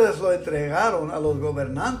ustedes lo entregaron a los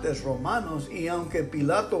gobernantes romanos y aunque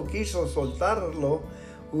Pilato quiso soltarlo,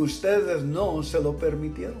 ustedes no se lo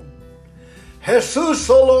permitieron. Jesús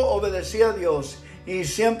solo obedecía a Dios y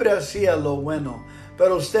siempre hacía lo bueno,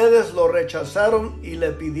 pero ustedes lo rechazaron y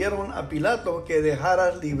le pidieron a Pilato que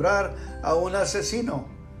dejara librar a un asesino.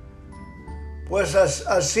 Pues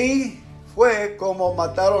así fue como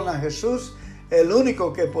mataron a Jesús, el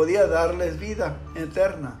único que podía darles vida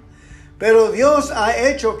eterna. Pero Dios ha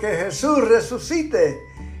hecho que Jesús resucite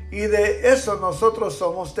y de eso nosotros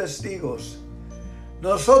somos testigos.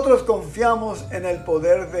 Nosotros confiamos en el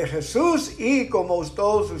poder de Jesús y como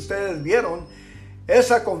todos ustedes vieron,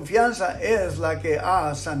 Esa confianza es la que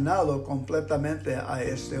ha sanado completamente a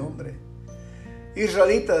este hombre.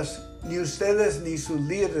 Israelitas, ni ustedes ni sus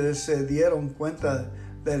líderes se dieron cuenta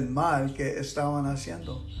del mal que estaban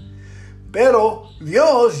haciendo. Pero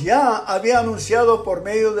Dios ya había anunciado por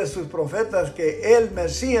medio de sus profetas que el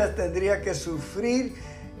Mesías tendría que sufrir,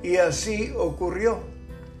 y así ocurrió.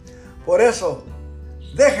 Por eso,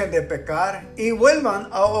 dejen de pecar y vuelvan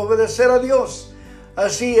a obedecer a Dios.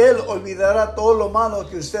 Así Él olvidará todo lo malo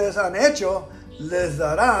que ustedes han hecho, les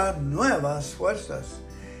dará nuevas fuerzas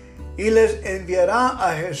y les enviará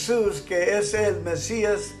a Jesús, que es el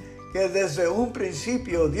Mesías que desde un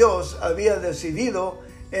principio Dios había decidido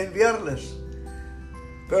enviarles.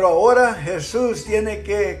 Pero ahora Jesús tiene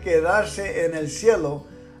que quedarse en el cielo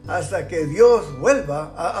hasta que Dios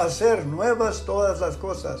vuelva a hacer nuevas todas las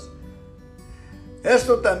cosas.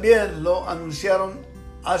 Esto también lo anunciaron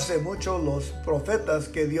hace mucho los profetas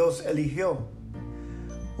que Dios eligió.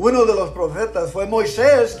 Uno de los profetas fue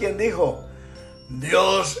Moisés, quien dijo: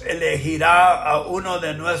 Dios elegirá a uno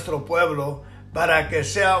de nuestro pueblo para que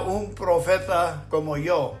sea un profeta como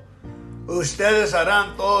yo. Ustedes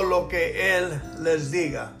harán todo lo que Él les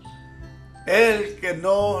diga. El que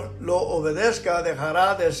no lo obedezca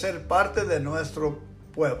dejará de ser parte de nuestro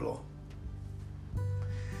pueblo.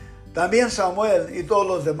 También Samuel y todos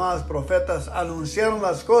los demás profetas anunciaron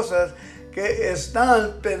las cosas que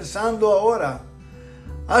están pensando ahora.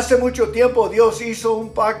 Hace mucho tiempo Dios hizo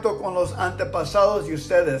un pacto con los antepasados de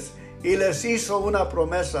ustedes y les hizo una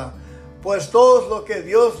promesa, pues todo lo que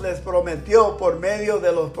Dios les prometió por medio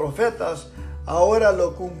de los profetas, ahora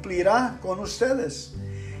lo cumplirá con ustedes.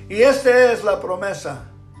 Y esta es la promesa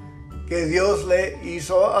que Dios le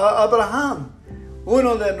hizo a Abraham,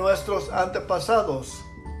 uno de nuestros antepasados.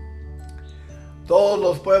 Todos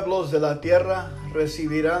los pueblos de la tierra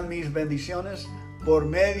recibirán mis bendiciones por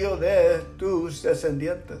medio de tus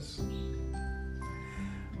descendientes.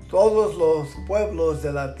 Todos los pueblos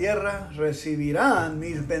de la tierra recibirán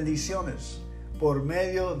mis bendiciones por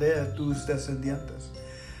medio de tus descendientes.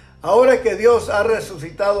 Ahora que Dios ha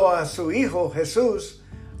resucitado a su Hijo Jesús,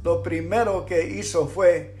 lo primero que hizo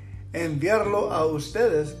fue enviarlo a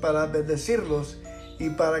ustedes para bendecirlos y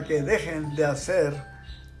para que dejen de hacer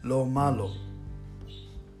lo malo.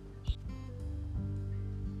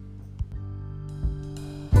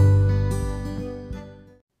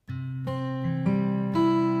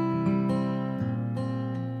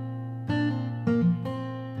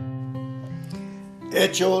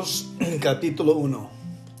 Hechos capítulo 1.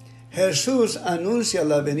 Jesús anuncia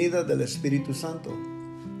la venida del Espíritu Santo.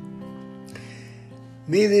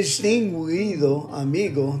 Mi distinguido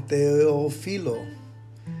amigo Teófilo,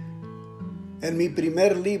 en mi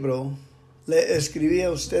primer libro le escribí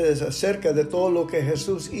a ustedes acerca de todo lo que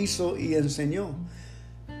Jesús hizo y enseñó,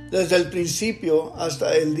 desde el principio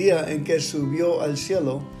hasta el día en que subió al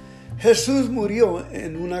cielo. Jesús murió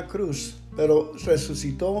en una cruz, pero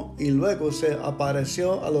resucitó y luego se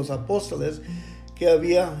apareció a los apóstoles que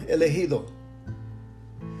había elegido.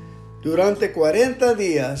 Durante 40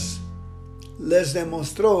 días les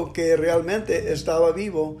demostró que realmente estaba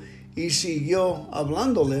vivo y siguió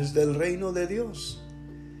hablándoles del reino de Dios.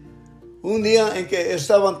 Un día en que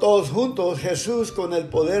estaban todos juntos, Jesús, con el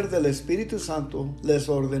poder del Espíritu Santo, les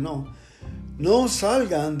ordenó: no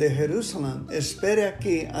salgan de Jerusalén, espere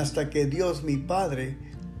aquí hasta que Dios mi Padre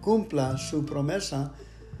cumpla su promesa,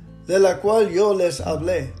 de la cual yo les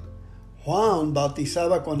hablé. Juan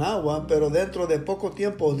bautizaba con agua, pero dentro de poco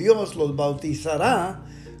tiempo Dios los bautizará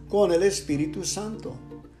con el Espíritu Santo.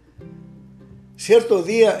 Cierto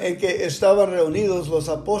día en que estaban reunidos los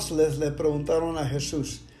apóstoles, le preguntaron a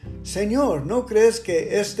Jesús: Señor, ¿no crees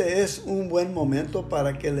que este es un buen momento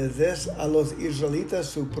para que les des a los israelitas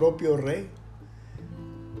su propio rey?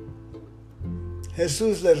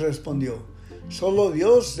 Jesús les respondió: solo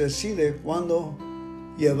Dios decide cuándo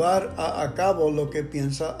llevar a cabo lo que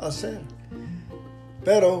piensa hacer.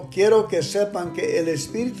 Pero quiero que sepan que el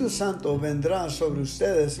Espíritu Santo vendrá sobre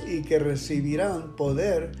ustedes y que recibirán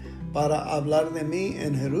poder para hablar de mí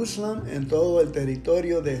en Jerusalén, en todo el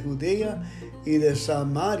territorio de Judea y de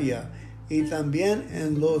Samaria, y también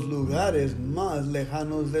en los lugares más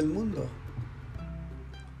lejanos del mundo.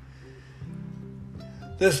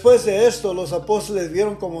 Después de esto, los apóstoles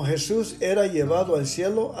vieron cómo Jesús era llevado al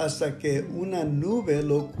cielo hasta que una nube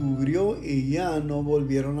lo cubrió y ya no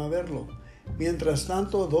volvieron a verlo. Mientras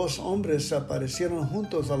tanto, 2 hombres se aparecieron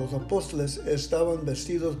juntos a los apóstoles. Estaban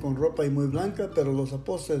vestidos con ropa muy blanca, pero los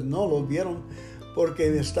apóstoles no los vieron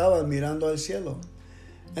porque estaban mirando al cielo.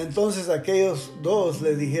 Entonces aquellos 2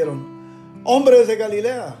 le dijeron: hombres de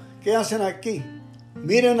Galilea, ¿qué hacen aquí?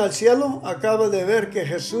 Miren al cielo, acaba de ver que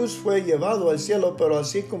Jesús fue llevado al cielo, pero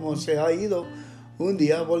así como se ha ido, un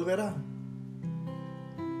día volverá.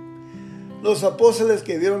 Los apóstoles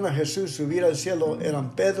que vieron a Jesús subir al cielo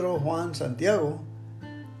eran Pedro, Juan, Santiago,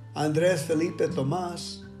 Andrés, Felipe,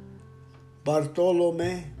 Tomás,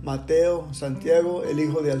 Bartolomé, Mateo, Santiago, el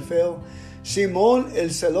hijo de Alfeo, Simón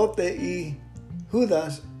el celote y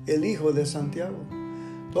Judas, el hijo de Santiago.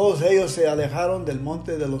 Todos ellos se alejaron del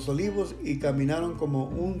monte de los olivos y caminaron como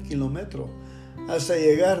 1 kilómetro hasta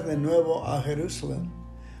llegar de nuevo a Jerusalén.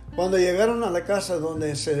 Cuando llegaron a la casa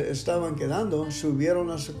donde se estaban quedando, subieron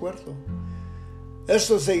a su cuarto.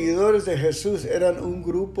 Estos seguidores de Jesús eran un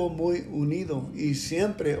grupo muy unido y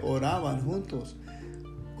siempre oraban juntos.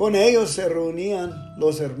 Con ellos se reunían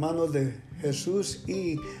los hermanos de Jesús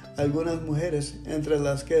y algunas mujeres, entre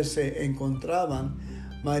las que se encontraban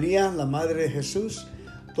María, la madre de Jesús.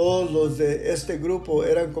 Todos los de este grupo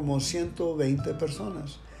eran como 120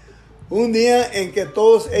 personas. Un día en que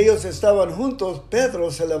todos ellos estaban juntos,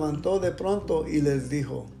 Pedro se levantó de pronto y les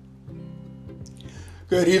dijo: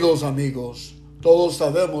 Queridos amigos, todos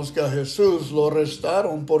sabemos que a Jesús lo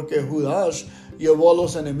arrestaron porque Judas llevó a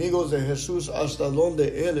los enemigos de Jesús hasta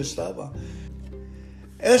donde él estaba.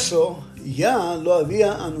 Eso ya lo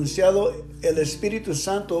había anunciado el Espíritu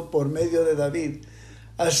Santo por medio de David.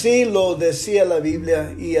 Así lo decía la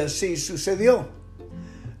Biblia y así sucedió.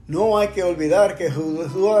 No hay que olvidar que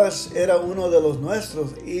Judas era uno de los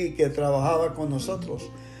nuestros y que trabajaba con nosotros.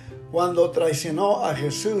 Cuando traicionó a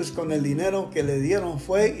Jesús con el dinero que le dieron,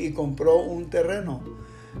 fue y compró un terreno,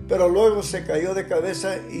 pero luego se cayó de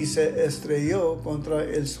cabeza y se estrelló contra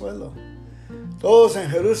el suelo. Todos en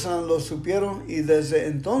Jerusalén lo supieron y desde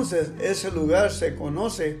entonces ese lugar se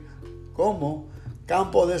conoce como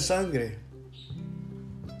Campo de Sangre.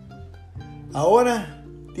 Ahora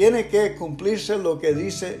tiene que cumplirse lo que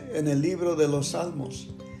dice en el libro de los Salmos: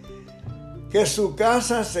 que su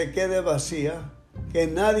casa se quede vacía, que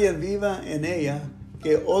nadie viva en ella,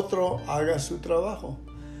 que otro haga su trabajo.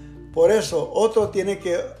 Por eso otro tiene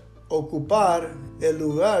que ocupar el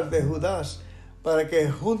lugar de Judas, para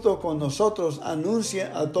que junto con nosotros anuncie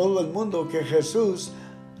a todo el mundo que Jesús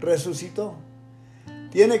resucitó.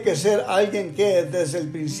 Tiene que ser alguien que desde el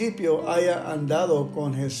principio haya andado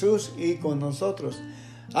con Jesús y con nosotros.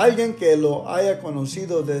 Alguien que lo haya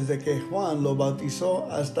conocido desde que Juan lo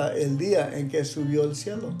bautizó hasta el día en que subió al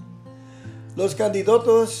cielo. Los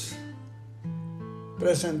candidatos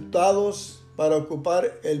presentados para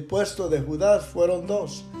ocupar el puesto de Judas fueron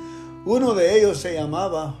dos. Uno de ellos se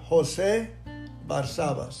llamaba José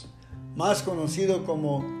Barsabas, más conocido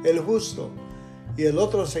como el Justo, y el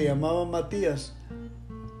otro se llamaba Matías.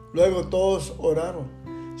 Luego todos oraron: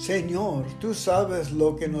 Señor, tú sabes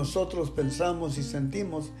lo que nosotros pensamos y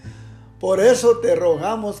sentimos. Por eso te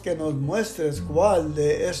rogamos que nos muestres cuál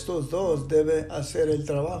de estos dos debe hacer el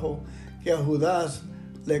trabajo que a Judas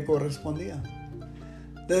le correspondía.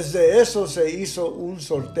 Desde eso se hizo un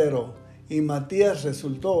sorteo y Matías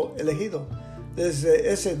resultó elegido.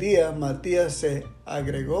 Desde ese día Matías se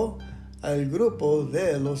agregó al grupo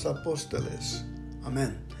de los apóstoles.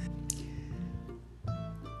 Amén.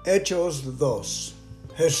 Hechos 2.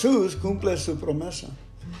 Jesús cumple su promesa.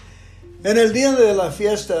 En el día de la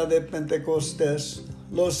fiesta de Pentecostés,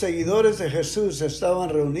 los seguidores de Jesús estaban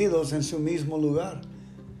reunidos en su mismo lugar.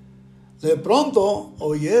 De pronto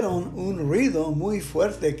oyeron un ruido muy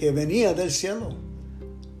fuerte que venía del cielo.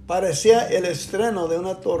 Parecía el estreno de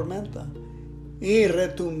una tormenta y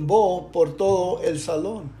retumbó por todo el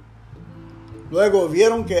salón. Luego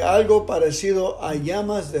vieron que algo parecido a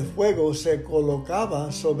llamas de fuego se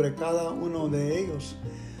colocaba sobre cada uno de ellos.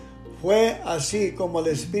 Fue así como el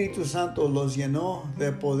Espíritu Santo los llenó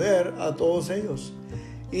de poder a todos ellos.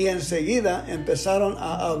 Y enseguida empezaron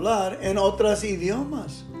a hablar en otros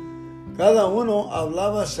idiomas. Cada uno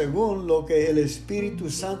hablaba según lo que el Espíritu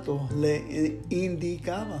Santo le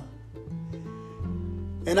indicaba.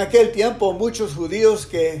 En aquel tiempo muchos judíos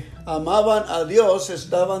que amaban a Dios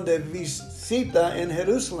estaban de visita en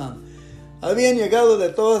Jerusalén. Habían llegado de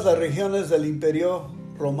todas las regiones del Imperio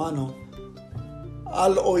Romano.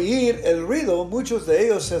 Al oír el ruido, muchos de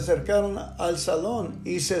ellos se acercaron al salón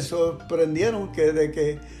y se sorprendieron de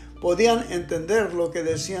que podían entender lo que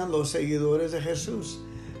decían los seguidores de Jesús.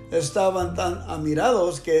 Estaban tan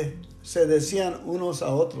admirados que se decían unos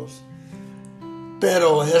a otros: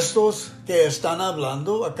 ¿pero estos que están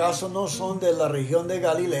hablando, acaso no son de la región de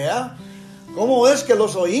Galilea? ¿Cómo es que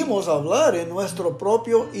los oímos hablar en nuestro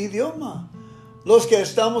propio idioma? Los que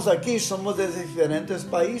estamos aquí somos de diferentes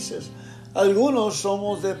países. Algunos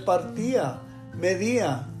somos de Partia,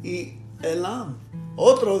 Media y Elam.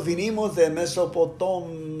 Otros vinimos de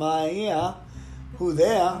Mesopotamia,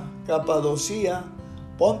 Judea, Capadocia,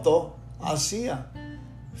 Ponto, Asia,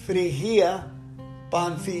 Frigia,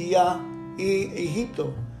 Panfilia y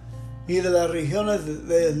Egipto, y de las regiones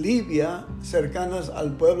de Libia cercanas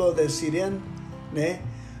al pueblo de Sirene.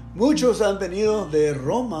 Muchos han venido de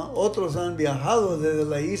Roma, otros han viajado desde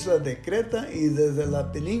la isla de Creta y desde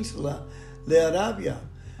la península de Arabia.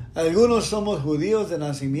 Algunos somos judíos de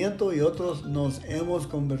nacimiento y otros nos hemos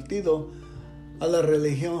convertido a la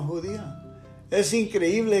religión judía. Es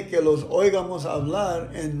increíble que los oigamos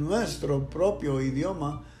hablar en nuestro propio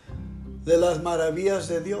idioma de las maravillas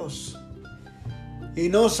de Dios. Y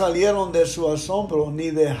no salieron de su asombro ni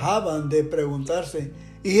dejaban de preguntarse,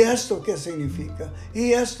 ¿y esto qué significa?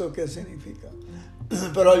 ¿Y esto qué significa?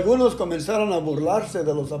 Pero algunos comenzaron a burlarse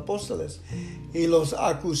de los apóstoles y los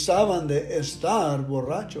acusaban de estar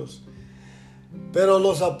borrachos. Pero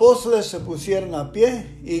los apóstoles se pusieron a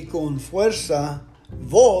pie y con fuerza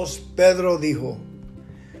voz Pedro dijo: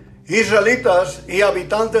 Israelitas y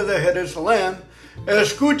habitantes de Jerusalén,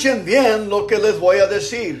 escuchen bien lo que les voy a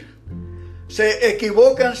decir. Se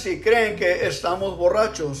equivocan si creen que estamos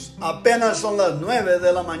borrachos. Apenas son las 9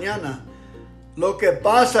 de la mañana. Lo que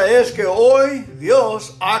pasa es que hoy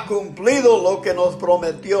Dios ha cumplido lo que nos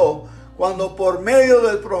prometió cuando por medio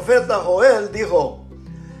del profeta Joel dijo: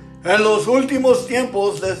 en los últimos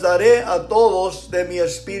tiempos les daré a todos de mi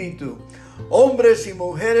espíritu. Hombres y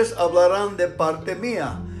mujeres hablarán de parte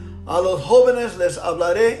mía. A los jóvenes les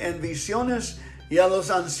hablaré en visiones y a los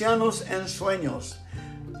ancianos en sueños.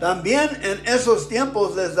 También en esos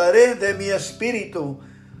tiempos les daré de mi espíritu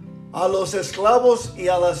a los esclavos y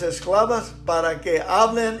a las esclavas para que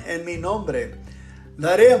hablen en mi nombre.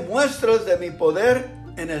 Daré muestras de mi poder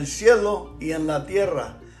en el cielo y en la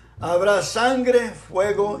tierra. Habrá sangre,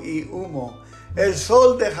 fuego y humo. El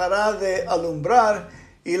sol dejará de alumbrar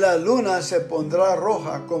y la luna se pondrá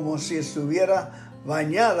roja como si estuviera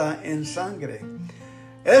bañada en sangre.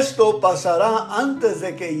 Esto pasará antes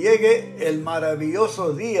de que llegue el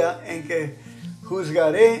maravilloso día en que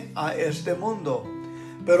juzgaré a este mundo.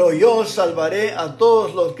 Pero yo salvaré a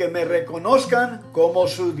todos los que me reconozcan como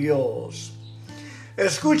su Dios.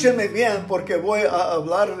 Escúchenme bien porque voy a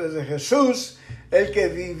hablar de Jesús, el que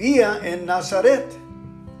vivía en Nazaret.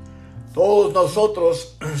 Todos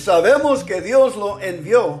nosotros sabemos que Dios lo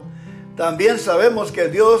envió. También sabemos que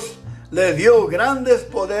Dios le dio grandes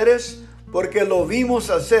poderes porque lo vimos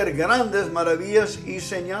hacer grandes maravillas y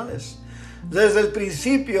señales. Desde el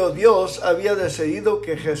principio Dios había decidido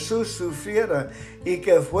que Jesús sufriera y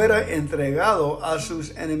que fuera entregado a sus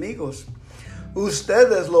enemigos.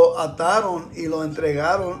 Ustedes lo ataron y lo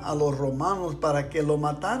entregaron a los romanos para que lo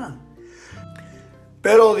mataran.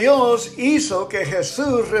 Pero Dios hizo que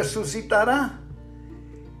Jesús resucitara.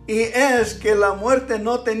 Y es que la muerte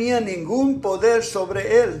no tenía ningún poder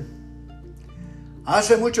sobre él.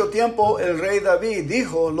 Hace mucho tiempo el rey David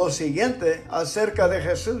dijo lo siguiente acerca de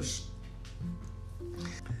Jesús: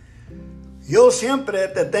 yo siempre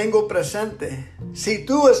te tengo presente. Si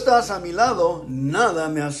tú estás a mi lado, nada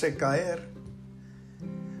me hace caer.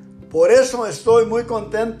 Por eso estoy muy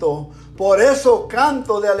contento, por eso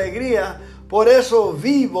canto de alegría, por eso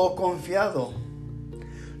vivo confiado.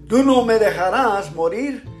 Tú no me dejarás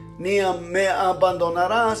morir, ni me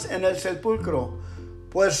abandonarás en el sepulcro,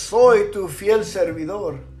 pues soy tu fiel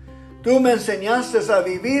servidor. Tú me enseñaste a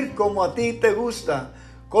vivir como a ti te gusta.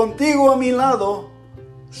 Contigo a mi lado,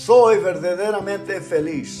 soy verdaderamente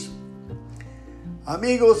feliz.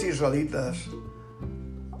 Amigos israelitas,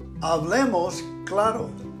 hablemos claro.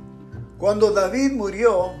 Cuando David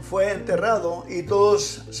murió, fue enterrado y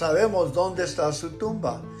todos sabemos dónde está su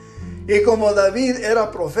tumba. Y como David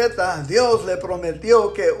era profeta, Dios le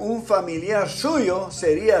prometió que un familiar suyo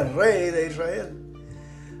sería rey de Israel.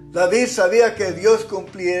 David sabía que Dios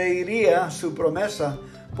cumpliría su promesa.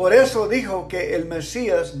 Por eso dijo que el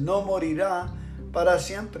Mesías no morirá para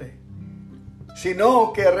siempre,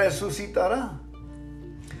 sino que resucitará.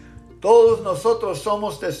 Todos nosotros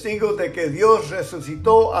somos testigos de que Dios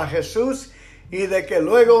resucitó a Jesús y de que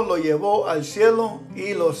luego lo llevó al cielo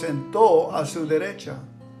y lo sentó a su derecha.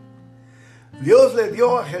 Dios le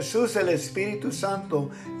dio a Jesús el Espíritu Santo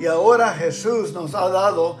y ahora Jesús nos ha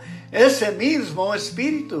dado ese mismo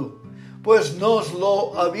Espíritu, pues nos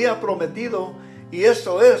lo había prometido, y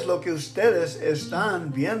esto es lo que ustedes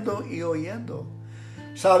están viendo y oyendo.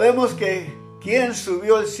 Sabemos que quien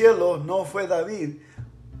subió al cielo no fue David,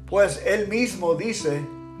 pues él mismo dice: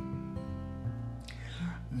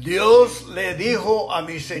 Dios le dijo a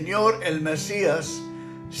mi Señor el Mesías: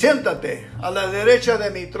 siéntate a la derecha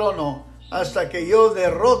de mi trono hasta que yo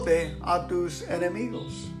derrote a tus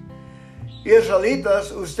enemigos.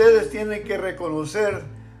 Israelitas, ustedes tienen que reconocer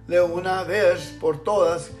de una vez por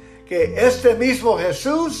todas que este mismo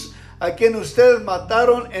Jesús, a quien ustedes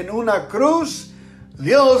mataron en una cruz,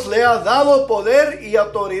 Dios le ha dado poder y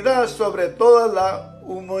autoridad sobre toda la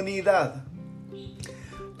humanidad.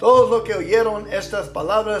 Todos los que oyeron estas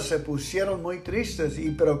palabras se pusieron muy tristes y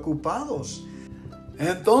preocupados.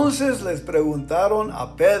 Entonces les preguntaron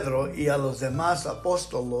a Pedro y a los demás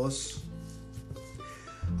apóstoles: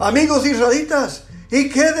 amigos israelitas, ¿y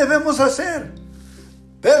qué debemos hacer?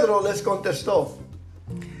 Pedro les contestó: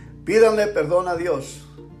 pídanle perdón a Dios,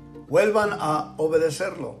 vuelvan a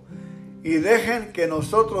obedecerlo y dejen que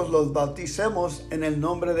nosotros los bauticemos en el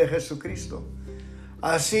nombre de Jesucristo.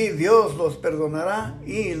 Así Dios los perdonará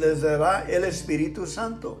y les dará el Espíritu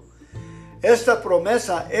Santo. Esta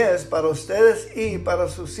promesa es para ustedes y para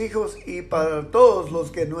sus hijos y para todos los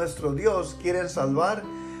que nuestro Dios quiere salvar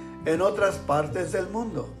en otras partes del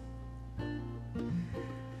mundo.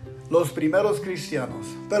 Los primeros cristianos.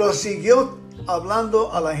 Pero siguió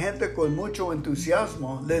hablando a la gente con mucho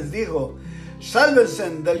entusiasmo. Les dijo: sálvense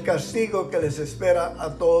del castigo que les espera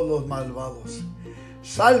a todos los malvados.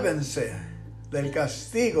 Sálvense del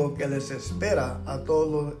castigo que les espera a todos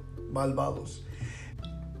los malvados.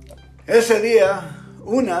 Ese día,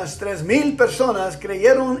 unas 3,000 personas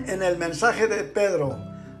creyeron en el mensaje de Pedro.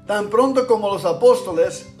 Tan pronto como los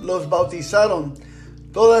apóstoles los bautizaron,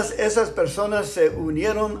 todas esas personas se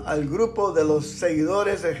unieron al grupo de los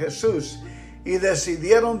seguidores de Jesús y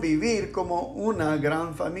decidieron vivir como una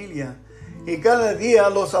gran familia. Y cada día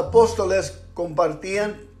los apóstoles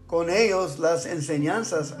compartían con ellos las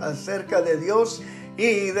enseñanzas acerca de Dios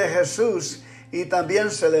y de Jesús, y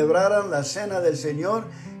también celebraron la cena del Señor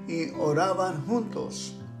y oraban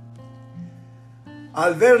juntos.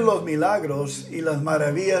 Al ver los milagros y las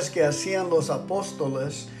maravillas que hacían los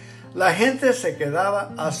apóstoles, la gente se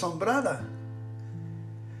quedaba asombrada.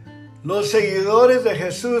 Los seguidores de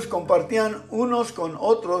Jesús compartían unos con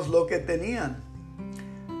otros lo que tenían.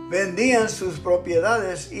 Vendían sus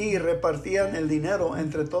propiedades y repartían el dinero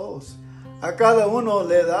entre todos. A cada uno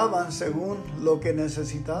le daban según lo que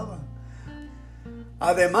necesitaba.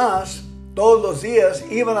 Además, todos los días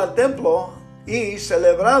iban al templo y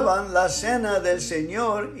celebraban la cena del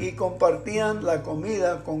Señor y compartían la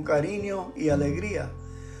comida con cariño y alegría.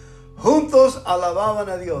 Juntos alababan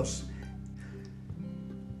a Dios.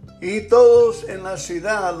 Y todos en la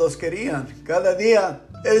ciudad los querían. Cada día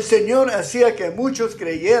el Señor hacía que muchos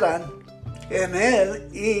creyeran en Él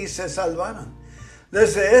y se salvaran.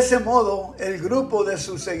 Desde ese modo, el grupo de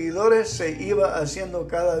sus seguidores se iba haciendo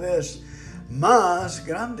cada vez más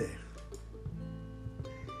grande.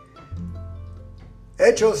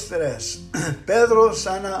 Hechos 3. Pedro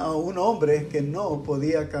sana a un hombre que no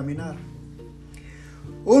podía caminar.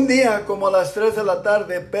 Un día, como a las 3 de la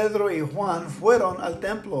tarde, Pedro y Juan fueron al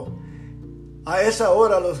templo. A esa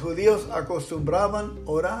hora los judíos acostumbraban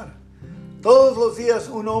orar. Todos los días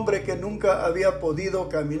un hombre que nunca había podido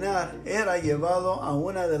caminar era llevado a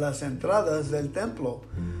una de las entradas del templo,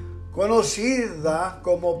 conocida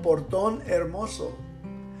como Portón Hermoso.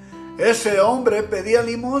 Ese hombre pedía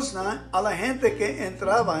limosna a la gente que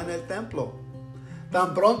entraba en el templo.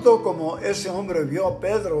 Tan pronto como ese hombre vio a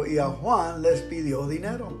Pedro y a Juan, les pidió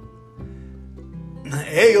dinero.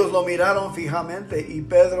 Ellos lo miraron fijamente y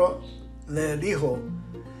Pedro le dijo: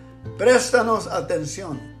 préstanos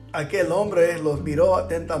atención. Aquel hombre los miró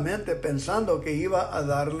atentamente pensando que iba a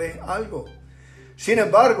darle algo. Sin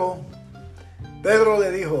embargo, Pedro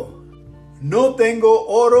le dijo: no tengo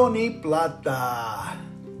oro ni plata,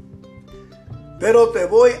 pero te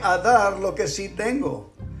voy a dar lo que sí tengo.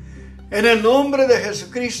 En el nombre de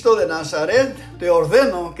Jesucristo de Nazaret, te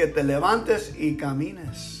ordeno que te levantes y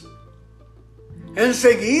camines.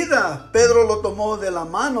 Enseguida, Pedro lo tomó de la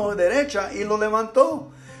mano derecha y lo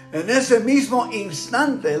levantó. En ese mismo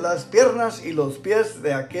instante, las piernas y los pies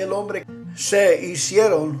de aquel hombre se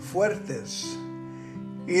hicieron fuertes.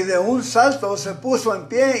 Y de un salto se puso en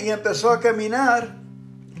pie y empezó a caminar.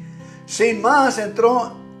 Sin más,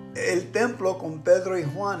 entró el templo con Pedro y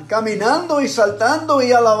Juan, caminando y saltando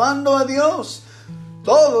y alabando a Dios.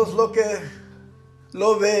 Todos los que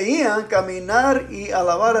lo veían caminar y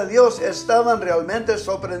alabar a Dios estaban realmente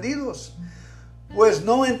sorprendidos, pues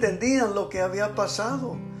no entendían lo que había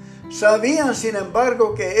pasado. Sabían, sin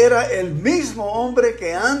embargo, que era el mismo hombre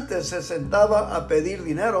que antes se sentaba a pedir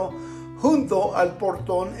dinero junto al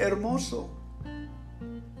Portón Hermoso.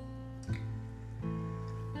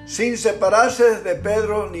 Sin separarse de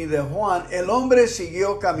Pedro ni de Juan, el hombre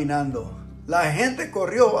siguió caminando. La gente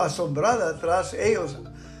corrió asombrada tras ellos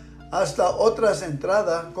hasta otra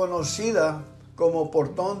entrada conocida como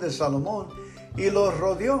Portón de Salomón y los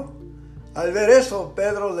rodeó. Al ver eso,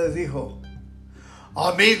 Pedro les dijo: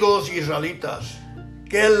 amigos israelitas,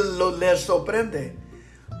 ¿qué les sorprende?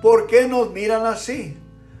 ¿Por qué nos miran así?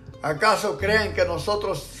 ¿Acaso creen que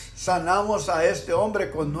nosotros sanamos a este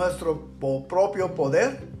hombre con nuestro propio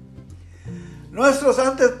poder? Nuestros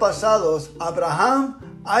antepasados, Abraham,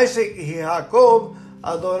 Isaac y Jacob,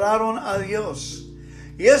 adoraron a Dios.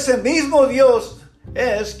 Y ese mismo Dios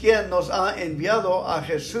es quien nos ha enviado a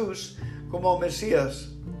Jesús como Mesías.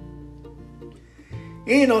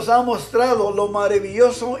 Y nos ha mostrado lo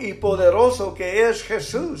maravilloso y poderoso que es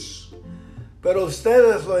Jesús. Pero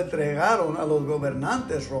ustedes lo entregaron a los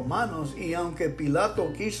gobernantes romanos y aunque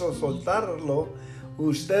Pilato quiso soltarlo,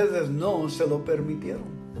 ustedes no se lo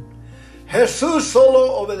permitieron. Jesús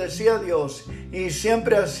solo obedecía a Dios y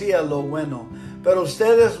siempre hacía lo bueno, pero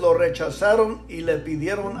ustedes lo rechazaron y le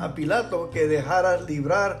pidieron a Pilato que dejara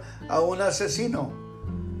librar a un asesino.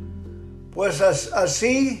 Pues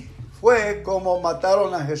así fue como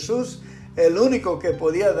mataron a Jesús, el único que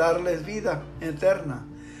podía darles vida eterna.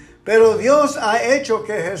 Pero Dios ha hecho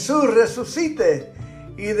que Jesús resucite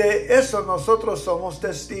y de eso nosotros somos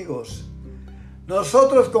testigos.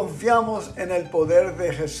 Nosotros confiamos en el poder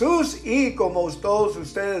de Jesús y como todos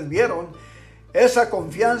ustedes vieron, esa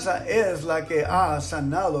confianza es la que ha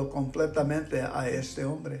sanado completamente a este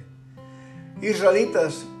hombre.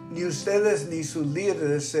 Israelitas, ni ustedes ni sus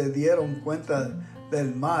líderes se dieron cuenta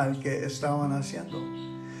del mal que estaban haciendo.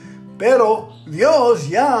 Pero Dios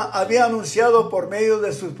ya había anunciado por medio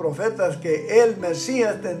de sus profetas que el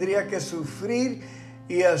Mesías tendría que sufrir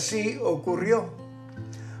y así ocurrió.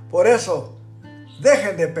 Por eso,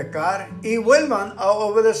 dejen de pecar y vuelvan a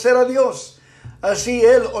obedecer a Dios. Así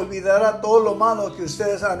Él olvidará todo lo malo que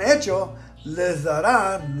ustedes han hecho, les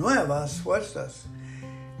dará nuevas fuerzas.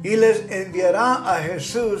 Y les enviará a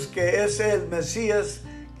Jesús, que es el Mesías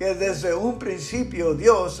que desde un principio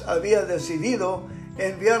Dios había decidido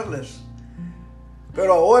enviarles.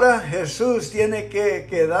 Pero ahora Jesús tiene que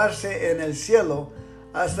quedarse en el cielo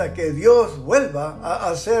hasta que Dios vuelva a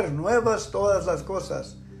hacer nuevas todas las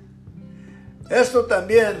cosas. Esto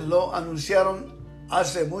también lo anunciaron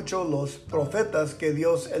hace mucho los profetas que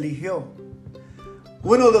Dios eligió.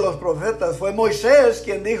 Uno de los profetas fue Moisés,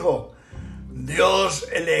 quien dijo: Dios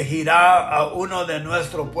elegirá a uno de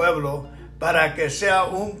nuestro pueblo para que sea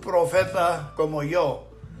un profeta como yo.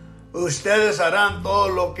 Ustedes harán todo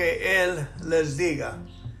lo que Él les diga.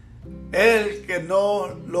 El que no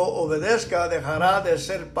lo obedezca dejará de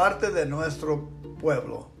ser parte de nuestro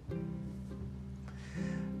pueblo.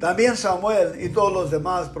 También Samuel y todos los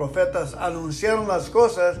demás profetas anunciaron las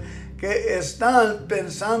cosas que están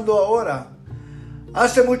pensando ahora.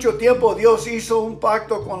 Hace mucho tiempo Dios hizo un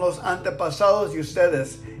pacto con los antepasados de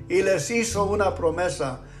ustedes y les hizo una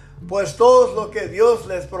promesa. Pues todo lo que Dios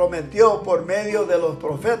les prometió por medio de los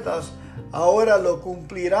profetas, ahora lo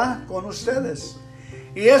cumplirá con ustedes.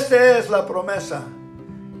 Y esta es la promesa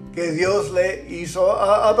que Dios le hizo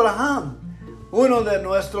a Abraham, uno de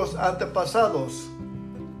nuestros antepasados.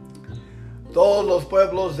 Todos los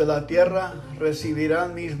pueblos de la tierra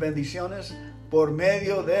recibirán mis bendiciones por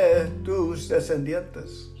medio de tus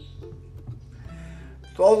descendientes.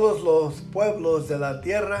 Todos los pueblos de la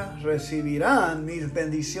tierra recibirán mis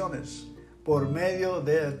bendiciones por medio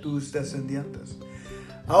de tus descendientes.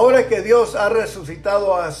 Ahora que Dios ha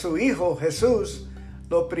resucitado a su Hijo Jesús,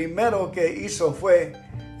 lo primero que hizo fue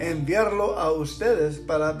enviarlo a ustedes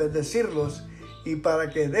para bendecirlos y para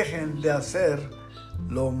que dejen de hacer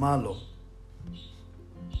lo malo.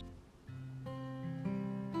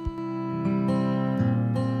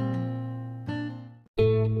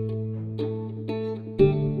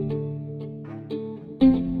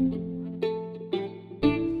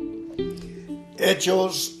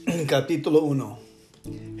 Hechos capítulo 1.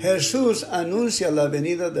 Jesús anuncia la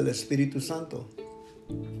venida del Espíritu Santo.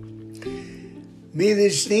 Mi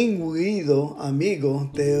distinguido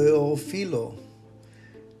amigo Teófilo,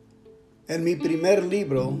 en mi primer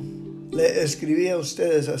libro le escribí a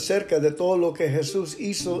ustedes acerca de todo lo que Jesús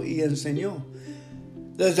hizo y enseñó,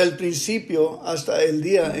 desde el principio hasta el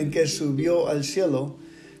día en que subió al cielo.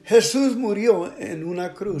 Jesús murió en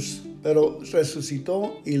una cruz, pero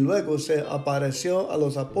resucitó y luego se apareció a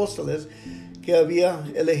los apóstoles que había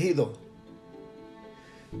elegido.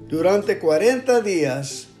 Durante 40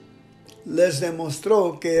 días les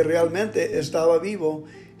demostró que realmente estaba vivo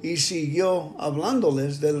y siguió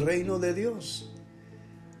hablándoles del reino de Dios.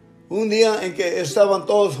 Un día en que estaban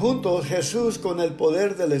todos juntos, Jesús, con el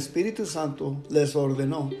poder del Espíritu Santo, les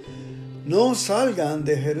ordenó: no salgan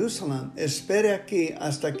de Jerusalén, espere aquí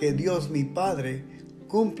hasta que Dios mi Padre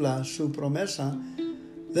cumpla su promesa,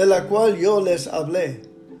 de la cual yo les hablé.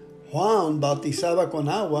 Juan bautizaba con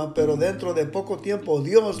agua, pero dentro de poco tiempo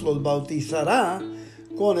Dios los bautizará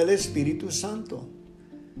con el Espíritu Santo.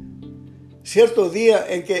 Cierto día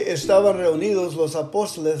en que estaban reunidos, los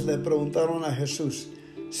apóstoles le preguntaron a Jesús: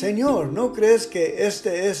 Señor, ¿no crees que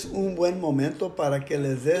este es un buen momento para que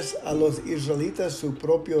les des a los israelitas su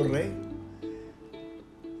propio rey?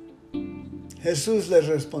 Jesús les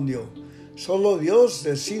respondió: solo Dios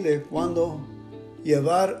decide cuándo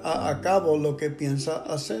llevar a cabo lo que piensa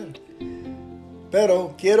hacer.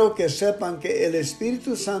 Pero quiero que sepan que el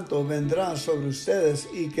Espíritu Santo vendrá sobre ustedes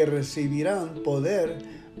y que recibirán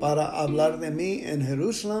poder para hablar de mí en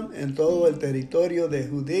Jerusalén, en todo el territorio de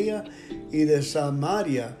Judea y de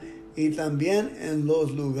Samaria, y también en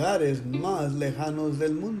los lugares más lejanos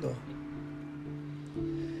del mundo.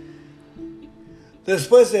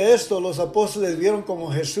 Después de esto, los apóstoles vieron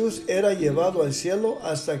cómo Jesús era llevado al cielo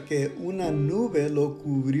hasta que una nube lo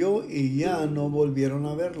cubrió y ya no volvieron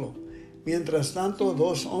a verlo. Mientras tanto,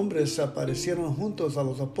 dos hombres se aparecieron juntos a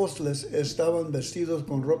los apóstoles. Estaban vestidos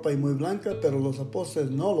con ropa muy blanca, pero los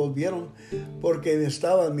apóstoles no los vieron porque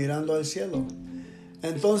estaban mirando al cielo.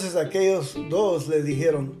 Entonces aquellos dos le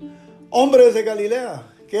dijeron: hombres de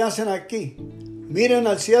Galilea, ¿qué hacen aquí? Miren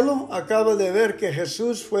al cielo, acaba de ver que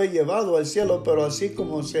Jesús fue llevado al cielo, pero así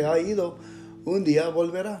como se ha ido, un día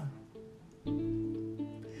volverá.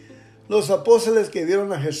 Los apóstoles que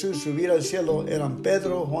vieron a Jesús subir al cielo eran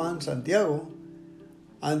Pedro, Juan, Santiago,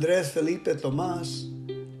 Andrés, Felipe, Tomás,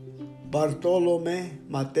 Bartolomé,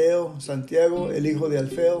 Mateo, Santiago, el hijo de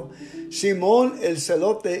Alfeo, Simón el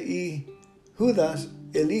celote y Judas,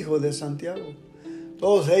 el hijo de Santiago.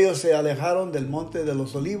 Todos ellos se alejaron del monte de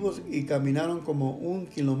los olivos y caminaron como 1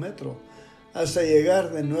 kilómetro hasta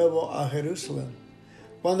llegar de nuevo a Jerusalén.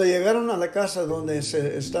 Cuando llegaron a la casa donde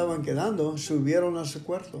se estaban quedando, subieron a su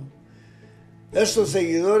cuarto. Estos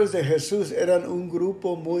seguidores de Jesús eran un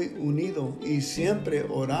grupo muy unido y siempre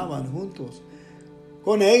oraban juntos.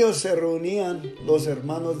 Con ellos se reunían los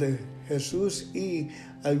hermanos de Jesús y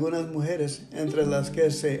algunas mujeres, entre las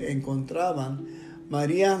que se encontraban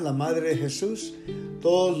María, la madre de Jesús.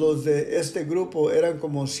 Todos los de este grupo eran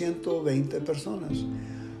como 120 personas.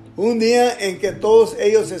 Un día en que todos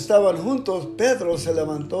ellos estaban juntos, Pedro se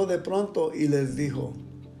levantó de pronto y les dijo: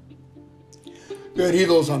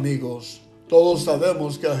 queridos amigos, todos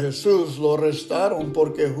sabemos que a Jesús lo arrestaron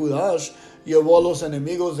porque Judas llevó a los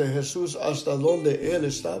enemigos de Jesús hasta donde él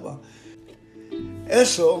estaba.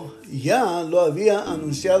 Eso ya lo había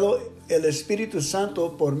anunciado el Espíritu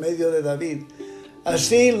Santo por medio de David.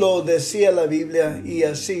 Así lo decía la Biblia y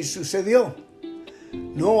así sucedió.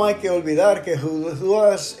 No hay que olvidar que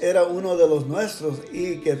Judas era uno de los nuestros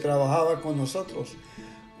y que trabajaba con nosotros.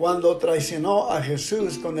 Cuando traicionó a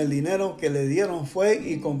Jesús con el dinero que le dieron, fue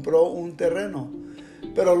y compró un terreno,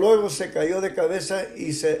 pero luego se cayó de cabeza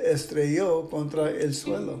y se estrelló contra el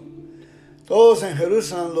suelo. Todos en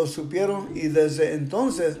Jerusalén lo supieron y desde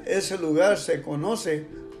entonces ese lugar se conoce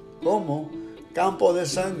como Campo de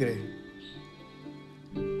Sangre.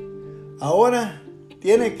 Ahora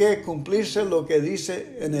tiene que cumplirse lo que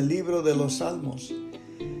dice en el libro de los Salmos: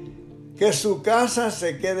 que su casa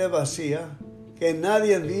se quede vacía, que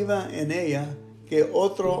nadie viva en ella, que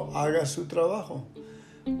otro haga su trabajo.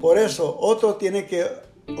 Por eso, otro tiene que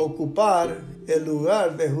ocupar el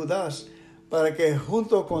lugar de Judas para que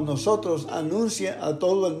junto con nosotros anuncie a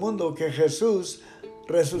todo el mundo que Jesús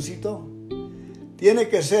resucitó. Tiene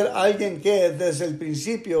que ser alguien que desde el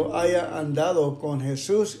principio haya andado con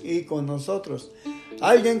Jesús y con nosotros.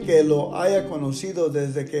 Alguien que lo haya conocido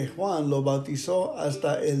desde que Juan lo bautizó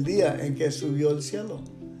hasta el día en que subió al cielo.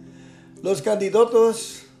 Los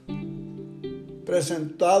candidatos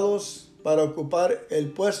presentados para ocupar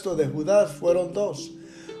el puesto de Judas fueron dos.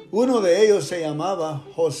 Uno de ellos se llamaba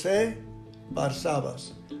José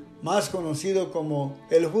Barsabas, más conocido como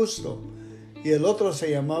el Justo, y el otro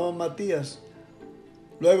se llamaba Matías.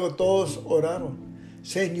 Luego todos oraron: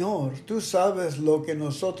 Señor, tú sabes lo que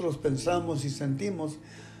nosotros pensamos y sentimos.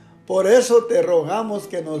 Por eso te rogamos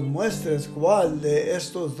que nos muestres cuál de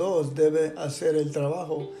estos dos debe hacer el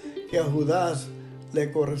trabajo que a Judas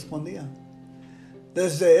le correspondía.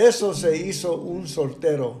 Desde eso se hizo un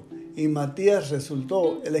sorteo y Matías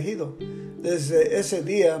resultó elegido. Desde ese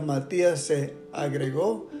día Matías se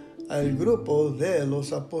agregó al grupo de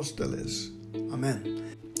los apóstoles.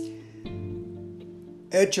 Amén.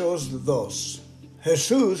 Hechos 2.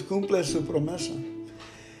 Jesús cumple su promesa.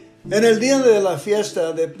 En el día de la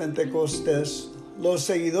fiesta de Pentecostés, los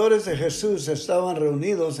seguidores de Jesús estaban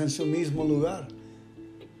reunidos en su mismo lugar.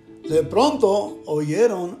 De pronto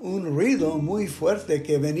oyeron un ruido muy fuerte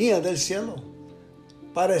que venía del cielo.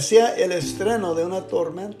 Parecía el estruendo de una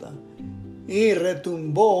tormenta y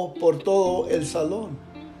retumbó por todo el salón.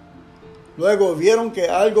 Luego vieron que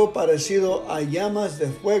algo parecido a llamas de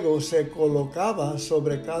fuego se colocaba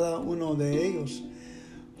sobre cada uno de ellos.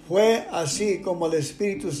 Fue así como el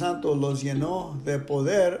Espíritu Santo los llenó de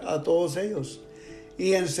poder a todos ellos.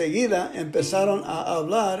 Y enseguida empezaron a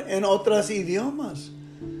hablar en otros idiomas.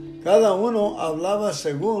 Cada uno hablaba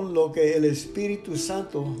según lo que el Espíritu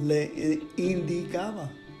Santo le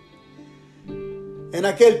indicaba. En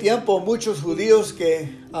aquel tiempo muchos judíos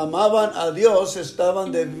que amaban a Dios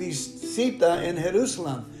estaban de visita en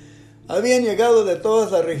Jerusalén. Habían llegado de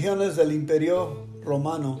todas las regiones del Imperio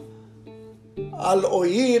Romano. Al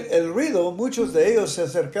oír el ruido, muchos de ellos se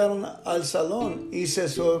acercaron al salón y se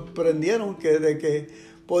sorprendieron de que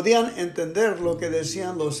podían entender lo que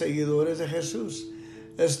decían los seguidores de Jesús.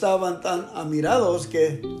 Estaban tan admirados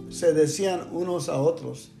que se decían unos a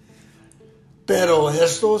otros: ¿pero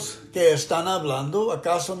estos que están hablando,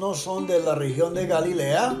 acaso no son de la región de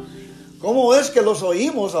Galilea? ¿Cómo es que los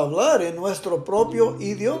oímos hablar en nuestro propio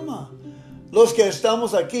idioma? Los que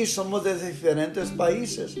estamos aquí somos de diferentes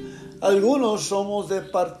países. Algunos somos de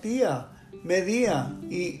Partia, Media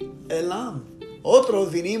y Elam.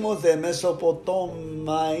 Otros vinimos de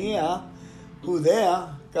Mesopotamia,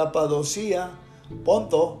 Judea, Capadocia,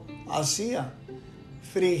 Ponto, Asia,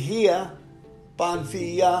 Frigia,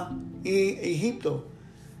 Panfilia y Egipto,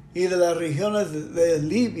 y de las regiones de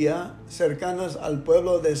Libia cercanas al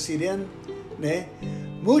pueblo de Sirene.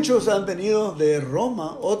 Muchos han venido de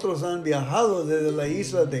Roma, otros han viajado desde la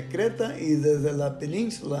isla de Creta y desde la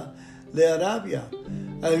península de Arabia.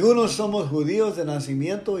 Algunos somos judíos de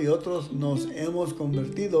nacimiento y otros nos hemos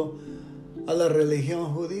convertido a la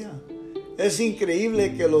religión judía. Es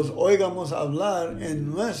increíble que los oigamos hablar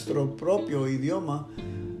en nuestro propio idioma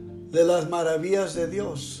de las maravillas de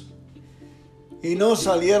Dios. Y no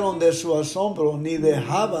salieron de su asombro ni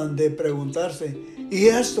dejaban de preguntarse: ¿y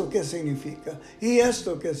esto qué significa? ¿Y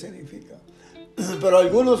esto qué significa? Pero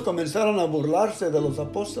algunos comenzaron a burlarse de los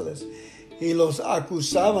apóstoles y los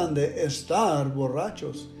acusaban de estar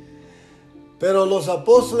borrachos. Pero los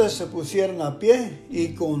apóstoles se pusieron a pie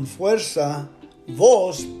y con fuerza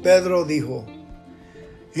voz Pedro dijo: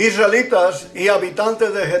 Israelitas y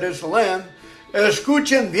habitantes de Jerusalén,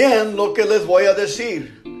 escuchen bien lo que les voy a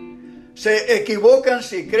decir. Se equivocan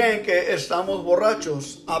si creen que estamos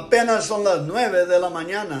borrachos. Apenas son las 9 de la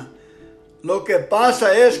mañana. Lo que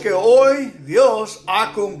pasa es que hoy Dios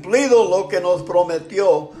ha cumplido lo que nos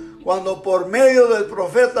prometió cuando por medio del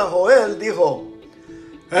profeta Joel dijo: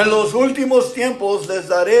 en los últimos tiempos les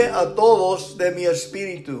daré a todos de mi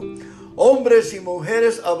espíritu. Hombres y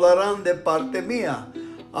mujeres hablarán de parte mía.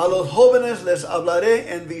 A los jóvenes les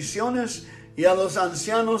hablaré en visiones y a los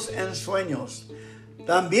ancianos en sueños.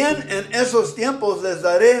 También en esos tiempos les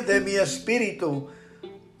daré de mi espíritu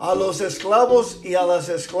a los esclavos y a las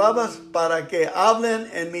esclavas para que hablen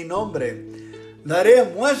en mi nombre. Daré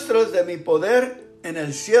muestras de mi poder en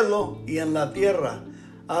el cielo y en la tierra.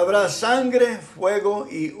 Habrá sangre, fuego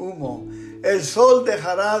y humo. El sol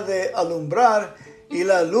dejará de alumbrar y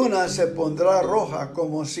la luna se pondrá roja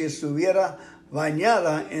como si estuviera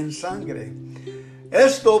bañada en sangre.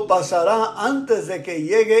 Esto pasará antes de que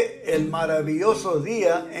llegue el maravilloso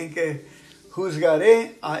día en que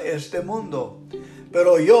juzgaré a este mundo.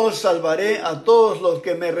 Pero yo salvaré a todos los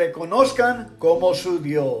que me reconozcan como su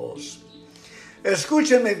Dios.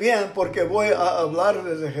 Escúchenme bien, porque voy a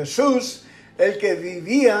hablarles de Jesús, el que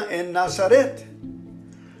vivía en Nazaret.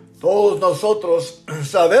 Todos nosotros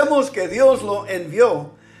sabemos que Dios lo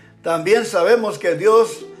envió. También sabemos que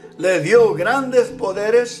Dios le dio grandes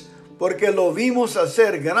poderes, porque lo vimos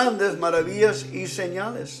hacer grandes maravillas y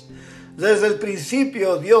señales. Desde el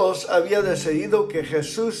principio Dios había decidido que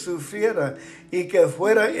Jesús sufriera y que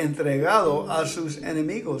fuera entregado a sus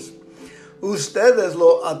enemigos. Ustedes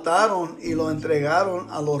lo ataron y lo entregaron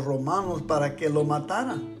a los romanos para que lo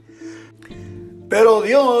mataran. Pero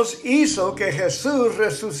Dios hizo que Jesús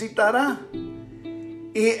resucitara.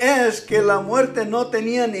 Y es que la muerte no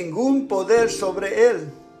tenía ningún poder sobre él.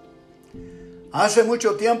 Hace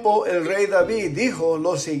mucho tiempo el rey David dijo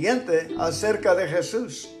lo siguiente acerca de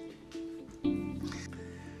Jesús: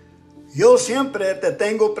 yo siempre te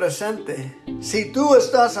tengo presente. Si tú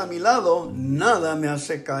estás a mi lado, nada me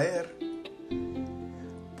hace caer.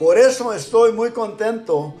 Por eso estoy muy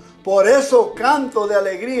contento, por eso canto de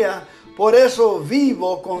alegría, por eso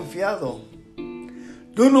vivo confiado.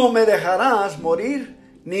 Tú no me dejarás morir,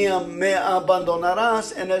 ni me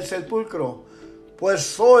abandonarás en el sepulcro, pues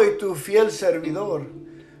soy tu fiel servidor.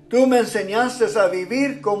 Tú me enseñaste a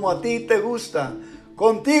vivir como a ti te gusta.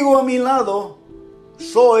 Contigo a mi lado,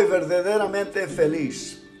 soy verdaderamente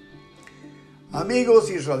feliz.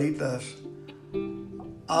 Amigos israelitas,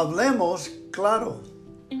 hablemos claro.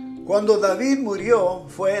 Cuando David murió,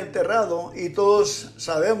 fue enterrado y todos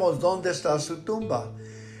sabemos dónde está su tumba.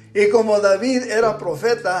 Y como David era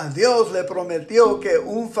profeta, Dios le prometió que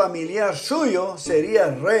un familiar suyo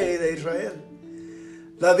sería rey de Israel.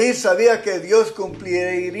 David sabía que Dios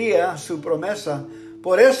cumpliría su promesa.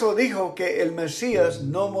 Por eso dijo que el Mesías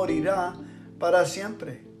no morirá para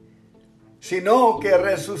siempre, sino que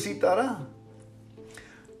resucitará.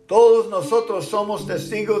 Todos nosotros somos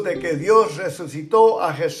testigos de que Dios resucitó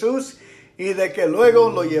a Jesús y de que luego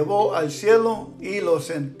lo llevó al cielo y lo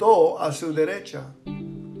sentó a su derecha.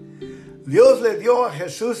 Dios le dio a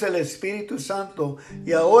Jesús el Espíritu Santo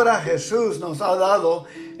y ahora Jesús nos ha dado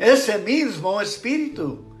ese mismo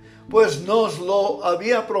Espíritu, pues nos lo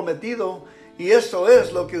había prometido, y esto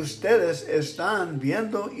es lo que ustedes están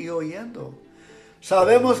viendo y oyendo.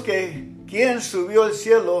 Sabemos que quien subió al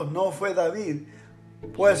cielo no fue David,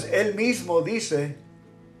 pues él mismo dice: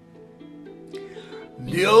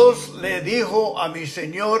 Dios le dijo a mi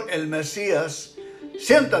Señor el Mesías: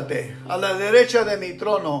 siéntate a la derecha de mi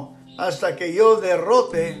trono hasta que yo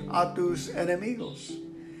derrote a tus enemigos.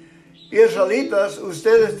 Israelitas,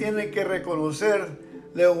 ustedes tienen que reconocer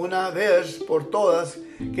de una vez por todas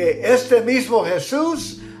que este mismo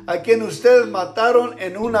Jesús, a quien ustedes mataron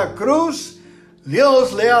en una cruz,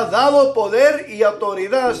 Dios le ha dado poder y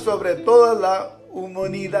autoridad sobre toda la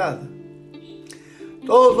humanidad.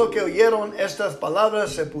 Todos los que oyeron estas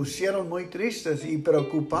palabras se pusieron muy tristes y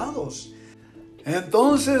preocupados.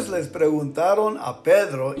 Entonces les preguntaron a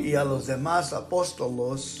Pedro y a los demás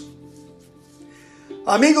apóstoles: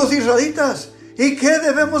 amigos israelitas, ¿y qué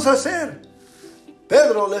debemos hacer?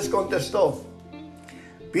 Pedro les contestó: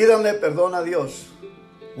 pídanle perdón a Dios,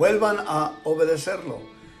 vuelvan a obedecerlo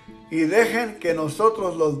y dejen que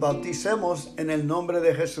nosotros los bauticemos en el nombre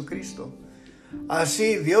de Jesucristo.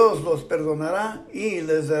 Así Dios los perdonará y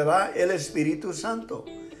les dará el Espíritu Santo.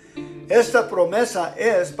 Esta promesa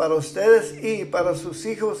es para ustedes y para sus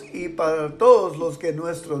hijos y para todos los que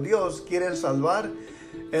nuestro Dios quiere salvar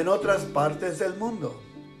en otras partes del mundo.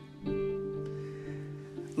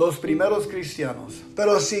 Los primeros cristianos.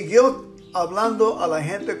 Pero siguió hablando a la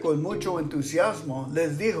gente con mucho entusiasmo.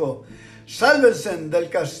 Les dijo: sálvense del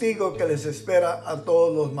castigo que les espera a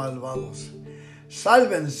todos los malvados.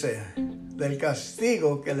 Sálvense del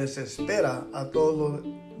castigo que les espera a todos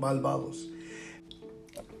los malvados.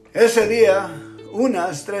 Ese día,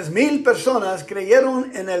 unas 3,000 personas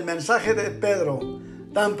creyeron en el mensaje de Pedro.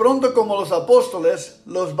 Tan pronto como los apóstoles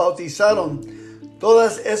los bautizaron,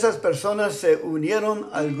 todas esas personas se unieron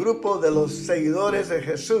al grupo de los seguidores de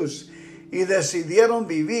Jesús y decidieron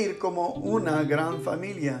vivir como una gran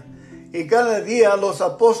familia. Y cada día los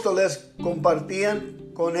apóstoles compartían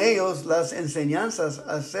con ellos las enseñanzas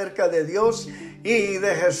acerca de Dios y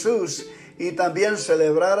de Jesús, y también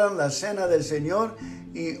celebraron la cena del Señor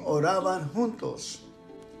y oraban juntos.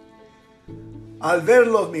 Al ver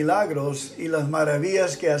los milagros y las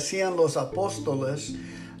maravillas que hacían los apóstoles,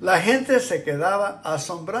 la gente se quedaba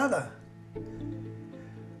asombrada.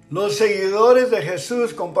 Los seguidores de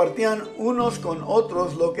Jesús compartían unos con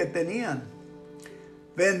otros lo que tenían.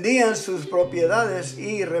 Vendían sus propiedades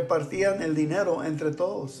y repartían el dinero entre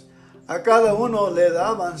todos. A cada uno le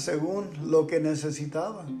daban según lo que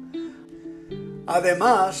necesitaba.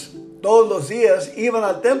 Además, todos los días iban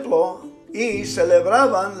al templo y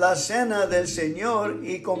celebraban la cena del Señor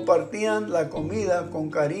y compartían la comida con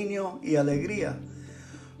cariño y alegría.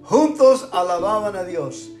 Juntos alababan a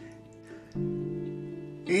Dios.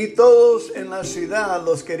 Y todos en la ciudad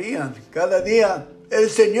los querían. Cada día el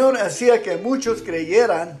Señor hacía que muchos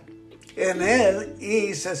creyeran en Él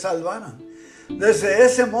y se salvaran. Desde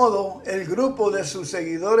ese modo, el grupo de sus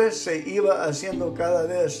seguidores se iba haciendo cada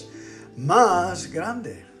vez más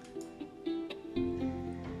grande.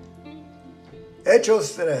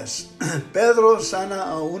 Hechos 3. Pedro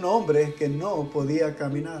sana a un hombre que no podía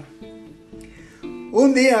caminar.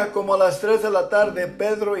 Un día, como a las 3 de la tarde,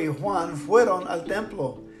 Pedro y Juan fueron al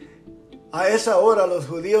templo. A esa hora los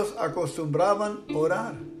judíos acostumbraban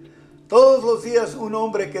orar. Todos los días un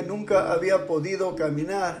hombre que nunca había podido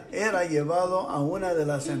caminar era llevado a una de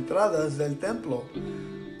las entradas del templo,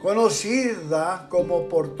 conocida como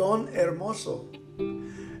Portón Hermoso.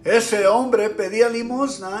 Ese hombre pedía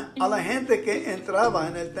limosna a la gente que entraba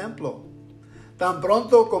en el templo. Tan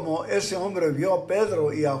pronto como ese hombre vio a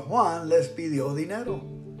Pedro y a Juan, les pidió dinero.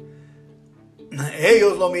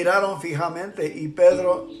 Ellos lo miraron fijamente y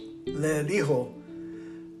Pedro le dijo: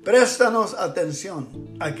 préstanos atención.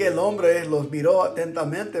 Aquel hombre los miró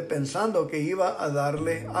atentamente pensando que iba a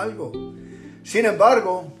darle algo. Sin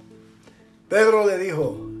embargo, Pedro le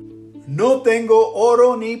dijo: no tengo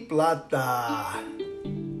oro ni plata,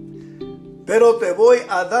 pero te voy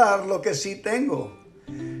a dar lo que sí tengo.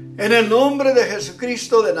 En el nombre de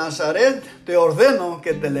Jesucristo de Nazaret, te ordeno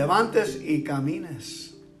que te levantes y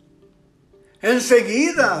camines.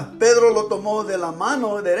 Enseguida, Pedro lo tomó de la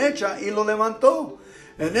mano derecha y lo levantó.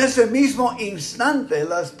 En ese mismo instante,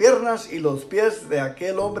 las piernas y los pies de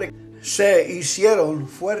aquel hombre se hicieron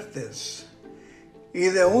fuertes. Y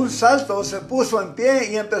de un salto se puso en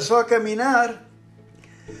pie y empezó a caminar.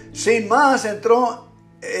 Sin más, entró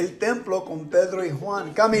el templo con Pedro y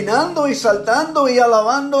Juan, caminando y saltando y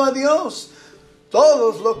alabando a Dios.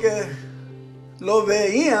 Todos los que lo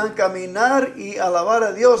veían caminar y alabar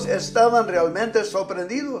a Dios estaban realmente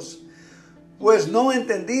sorprendidos, pues no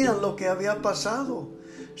entendían lo que había pasado.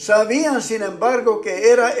 Sabían, sin embargo,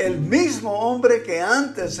 que era el mismo hombre que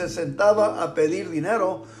antes se sentaba a pedir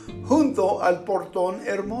dinero junto al portón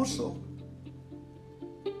hermoso.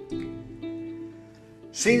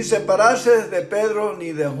 Sin separarse de Pedro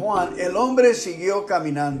ni de Juan, el hombre siguió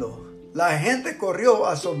caminando. La gente corrió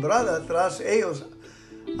asombrada tras ellos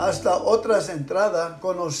hasta otra entrada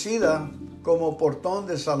conocida como Portón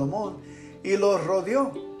de Salomón y los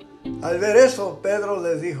rodeó. Al ver eso, Pedro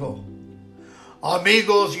les dijo: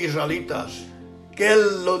 amigos israelitas, ¿qué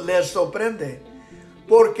les sorprende?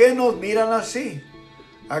 ¿Por qué nos miran así?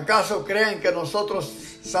 ¿Acaso creen que nosotros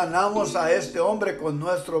sanamos a este hombre con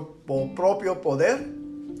nuestro propio poder?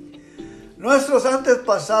 Nuestros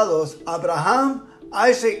antepasados, Abraham,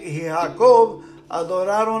 Isaac y Jacob,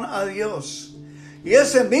 adoraron a Dios. Y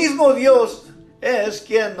ese mismo Dios es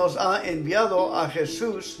quien nos ha enviado a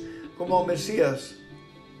Jesús como Mesías.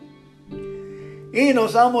 Y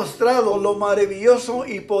nos ha mostrado lo maravilloso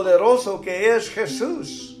y poderoso que es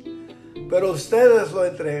Jesús. Pero ustedes lo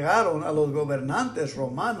entregaron a los gobernantes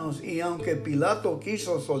romanos y aunque Pilato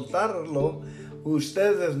quiso soltarlo,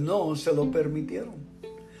 ustedes no se lo permitieron.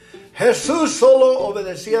 Jesús solo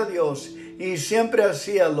obedecía a Dios y siempre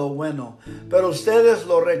hacía lo bueno, pero ustedes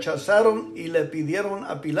lo rechazaron y le pidieron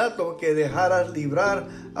a Pilato que dejara librar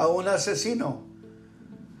a un asesino.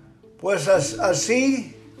 Pues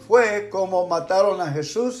así fue como mataron a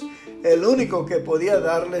Jesús, el único que podía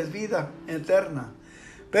darles vida eterna.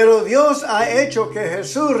 Pero Dios ha hecho que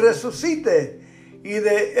Jesús resucite y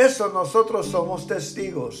de eso nosotros somos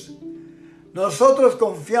testigos. Nosotros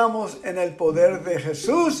confiamos en el poder de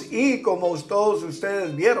Jesús y como todos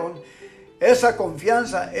ustedes vieron, esa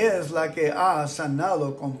confianza es la que ha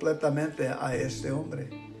sanado completamente a este hombre.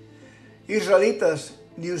 Israelitas,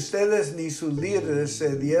 ni ustedes ni sus líderes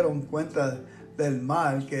se dieron cuenta del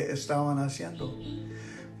mal que estaban haciendo.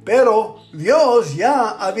 Pero Dios ya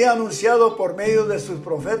había anunciado por medio de sus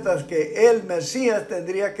profetas que el Mesías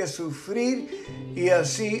tendría que sufrir y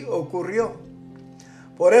así ocurrió.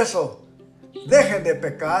 Por eso, dejen de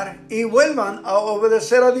pecar y vuelvan a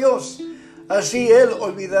obedecer a Dios. Así Él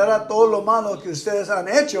olvidará todo lo malo que ustedes han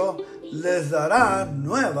hecho, les dará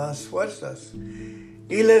nuevas fuerzas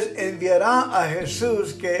y les enviará a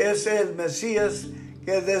Jesús, que es el Mesías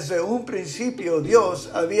que desde un principio Dios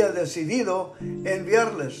había decidido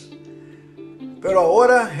enviarles. Pero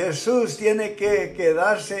ahora Jesús tiene que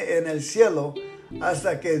quedarse en el cielo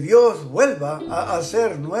hasta que Dios vuelva a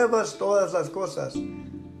hacer nuevas todas las cosas.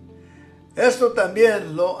 Esto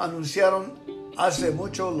también lo anunciaron hace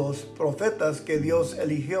mucho los profetas que Dios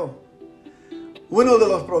eligió. Uno de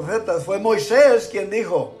los profetas fue Moisés, quien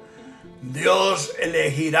dijo: Dios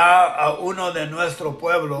elegirá a uno de nuestro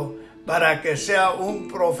pueblo para que sea un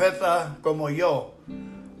profeta como yo.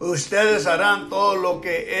 Ustedes harán todo lo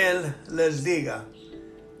que Él les diga.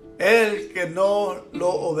 El que no lo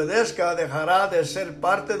obedezca dejará de ser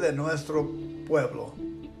parte de nuestro pueblo.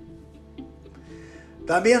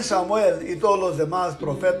 También Samuel y todos los demás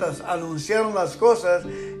profetas anunciaron las cosas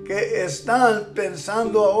que están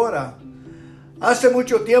pensando ahora. Hace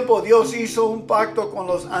mucho tiempo Dios hizo un pacto con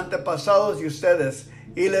los antepasados de ustedes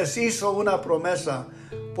y les hizo una promesa,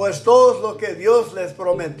 pues todo lo que Dios les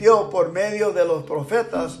prometió por medio de los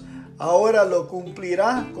profetas, ahora lo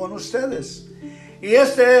cumplirá con ustedes. Y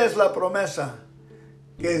esta es la promesa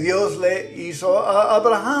que Dios le hizo a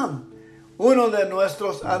Abraham, uno de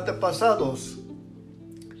nuestros antepasados.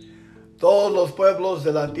 Todos los pueblos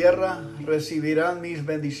de la tierra recibirán mis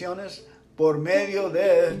bendiciones por medio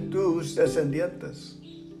de tus descendientes.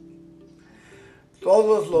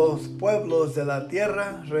 Todos los pueblos de la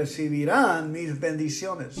tierra recibirán mis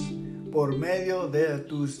bendiciones por medio de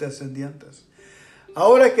tus descendientes.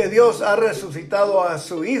 Ahora que Dios ha resucitado a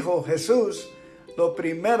su Hijo Jesús, lo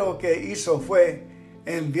primero que hizo fue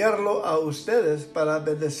enviarlo a ustedes para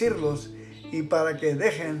bendecirlos y para que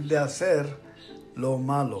dejen de hacer lo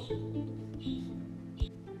malo.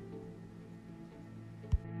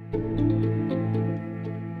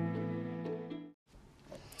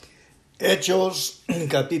 Hechos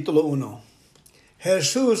capítulo 1.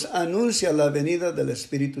 Jesús anuncia la venida del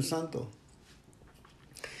Espíritu Santo.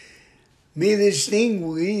 Mi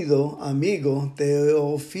distinguido amigo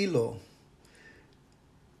Teófilo,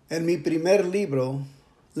 en mi primer libro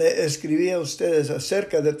le escribí a ustedes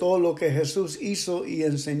acerca de todo lo que Jesús hizo y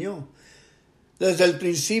enseñó, desde el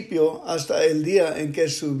principio hasta el día en que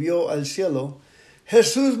subió al cielo.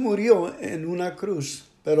 Jesús murió en una cruz,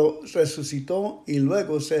 pero resucitó y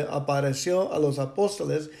luego se apareció a los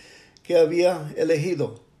apóstoles que había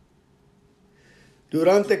elegido.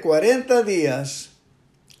 Durante 40 días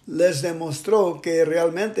les demostró que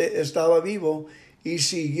realmente estaba vivo y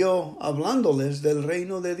siguió hablándoles del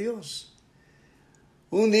reino de Dios.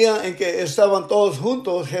 Un día en que estaban todos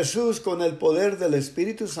juntos, Jesús, con el poder del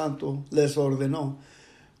Espíritu Santo, les ordenó: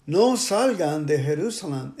 no salgan de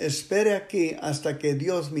Jerusalén, espere aquí hasta que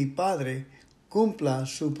Dios mi Padre cumpla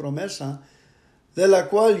su promesa, de la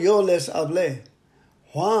cual yo les hablé.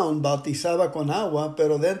 Juan bautizaba con agua,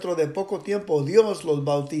 pero dentro de poco tiempo Dios los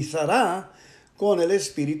bautizará con el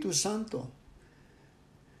Espíritu Santo.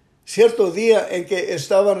 Cierto día en que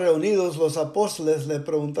estaban reunidos, los apóstoles le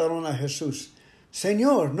preguntaron a Jesús: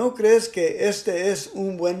 Señor, ¿no crees que este es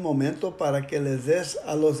un buen momento para que les des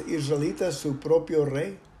a los israelitas su propio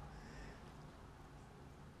rey?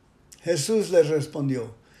 Jesús les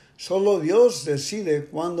respondió: solo Dios decide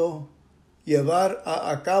cuándo llevar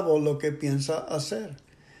a cabo lo que piensa hacer.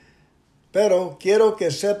 Pero quiero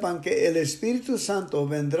que sepan que el Espíritu Santo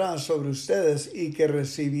vendrá sobre ustedes y que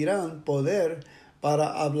recibirán poder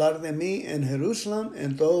para hablar de mí en Jerusalén,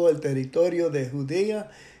 en todo el territorio de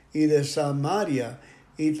Judea y de Samaria,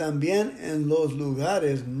 y también en los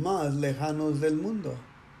lugares más lejanos del mundo.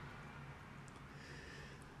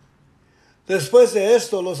 Después de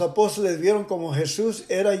esto, los apóstoles vieron cómo Jesús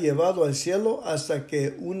era llevado al cielo hasta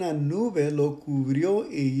que una nube lo cubrió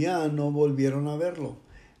y ya no volvieron a verlo.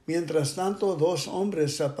 Mientras tanto, dos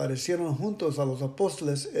hombres se aparecieron juntos a los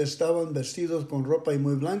apóstoles. Estaban vestidos con ropa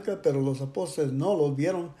muy blanca, pero los apóstoles no los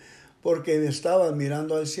vieron porque estaban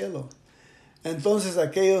mirando al cielo. Entonces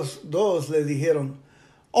aquellos dos le dijeron: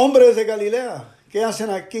 hombres de Galilea, ¿qué hacen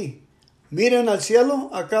aquí? Miren al cielo,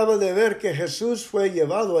 acaba de ver que Jesús fue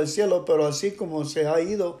llevado al cielo, pero así como se ha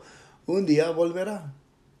ido, un día volverá.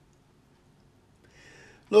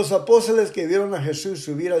 Los apóstoles que vieron a Jesús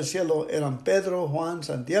subir al cielo eran Pedro, Juan,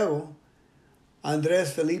 Santiago,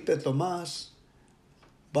 Andrés, Felipe, Tomás,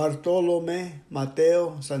 Bartolomé,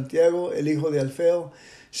 Mateo, Santiago, el hijo de Alfeo,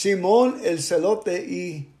 Simón el celote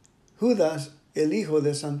y Judas, el hijo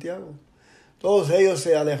de Santiago. Todos ellos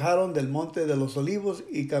se alejaron del monte de los olivos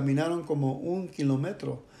y caminaron como 1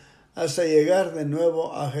 kilómetro hasta llegar de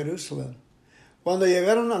nuevo a Jerusalén. Cuando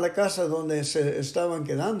llegaron a la casa donde se estaban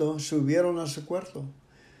quedando, subieron a su cuarto.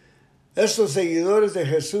 Estos seguidores de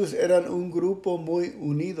Jesús eran un grupo muy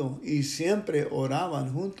unido y siempre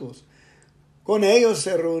oraban juntos. Con ellos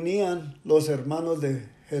se reunían los hermanos de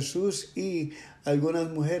Jesús y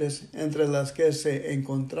algunas mujeres, entre las que se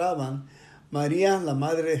encontraban María, la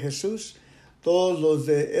madre de Jesús. Todos los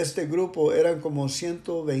de este grupo eran como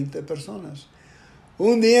 120 personas.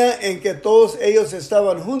 Un día en que todos ellos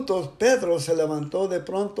estaban juntos, Pedro se levantó de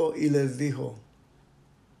pronto y les dijo: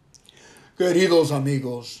 queridos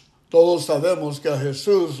amigos, todos sabemos que a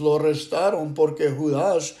Jesús lo arrestaron porque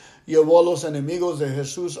Judas llevó a los enemigos de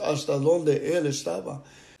Jesús hasta donde él estaba.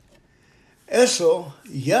 Eso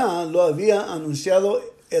ya lo había anunciado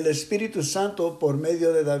el Espíritu Santo por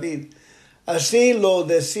medio de David. Así lo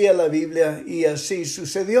decía la Biblia y así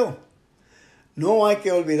sucedió. No hay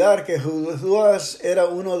que olvidar que Judas era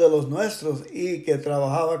uno de los nuestros y que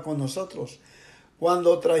trabajaba con nosotros.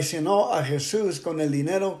 Cuando traicionó a Jesús con el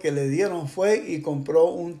dinero que le dieron, fue y compró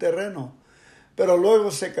un terreno. Pero luego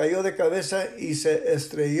se cayó de cabeza y se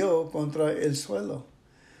estrelló contra el suelo.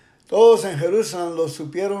 Todos en Jerusalén lo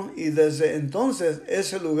supieron y desde entonces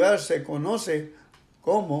ese lugar se conoce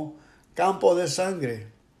como Campo de Sangre.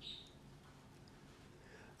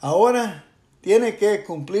 Ahora tiene que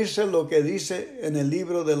cumplirse lo que dice en el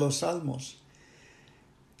libro de los Salmos: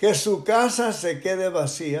 que su casa se quede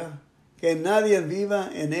vacía, que nadie viva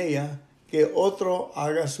en ella, que otro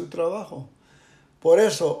haga su trabajo. Por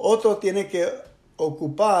eso otro tiene que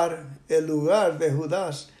ocupar el lugar de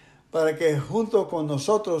Judas para que junto con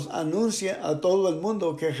nosotros anuncie a todo el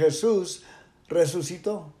mundo que Jesús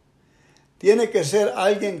resucitó. Tiene que ser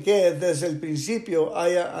alguien que desde el principio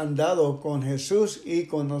haya andado con Jesús y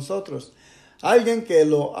con nosotros. Alguien que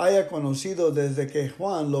lo haya conocido desde que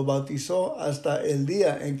Juan lo bautizó hasta el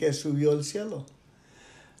día en que subió al cielo.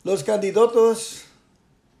 Los candidatos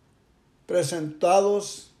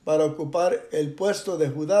presentados para ocupar el puesto de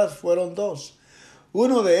Judas fueron dos.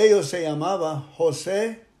 Uno de ellos se llamaba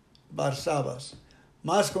José Barsabas,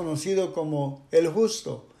 más conocido como el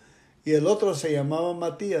Justo, y el otro se llamaba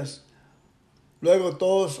Matías. Luego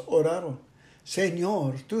todos oraron: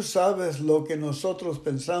 Señor, tú sabes lo que nosotros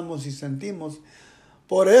pensamos y sentimos.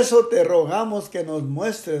 Por eso te rogamos que nos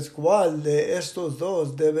muestres cuál de estos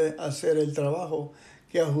dos debe hacer el trabajo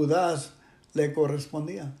que a Judas le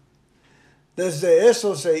correspondía. Desde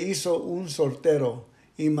eso se hizo un sorteo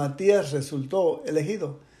y Matías resultó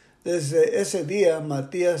elegido. Desde ese día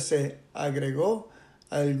Matías se agregó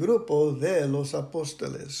al grupo de los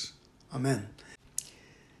apóstoles. Amén.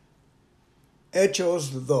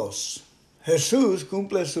 Hechos 2. Jesús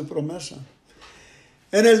cumple su promesa.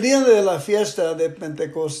 En el día de la fiesta de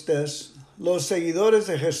Pentecostés, los seguidores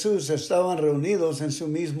de Jesús estaban reunidos en su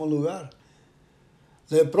mismo lugar.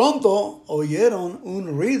 De pronto oyeron un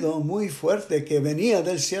ruido muy fuerte que venía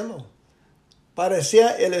del cielo.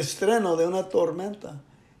 Parecía el estreno de una tormenta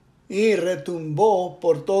y retumbó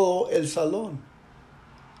por todo el salón.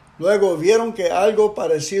 Luego vieron que algo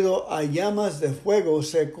parecido a llamas de fuego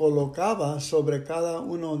se colocaba sobre cada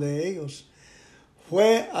uno de ellos.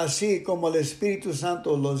 Fue así como el Espíritu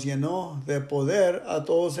Santo los llenó de poder a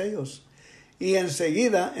todos ellos. Y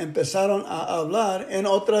enseguida empezaron a hablar en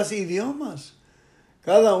otros idiomas.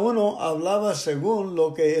 Cada uno hablaba según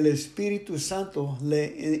lo que el Espíritu Santo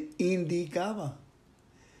le indicaba.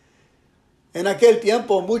 En aquel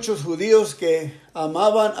tiempo muchos judíos que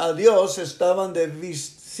amaban a Dios estaban de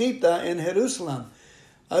visita en Jerusalén.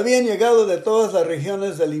 Habían llegado de todas las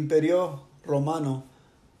regiones del Imperio Romano.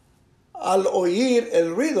 Al oír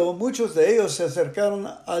el ruido, muchos de ellos se acercaron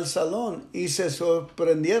al salón y se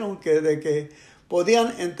sorprendieron de que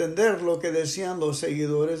podían entender lo que decían los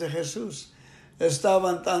seguidores de Jesús.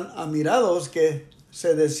 Estaban tan admirados que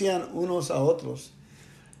se decían unos a otros: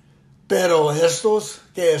 ¿pero estos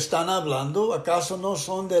que están hablando, acaso no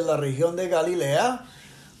son de la región de Galilea?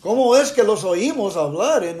 ¿Cómo es que los oímos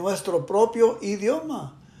hablar en nuestro propio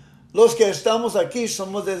idioma? Los que estamos aquí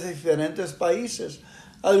somos de diferentes países.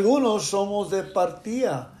 Algunos somos de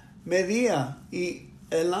Partía, Media y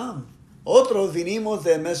Elam. Otros vinimos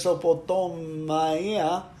de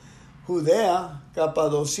Mesopotamia, Judea,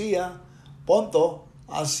 Capadocia, Ponto,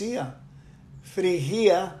 Asia,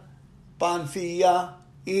 Frigia, Panfilia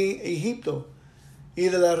y Egipto, y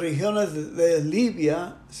de las regiones de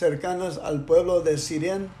Libia cercanas al pueblo de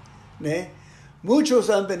Sirene.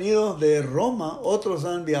 Muchos han venido de Roma, otros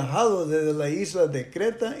han viajado desde la isla de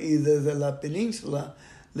Creta y desde la península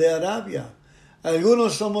de Arabia.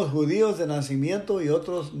 Algunos somos judíos de nacimiento y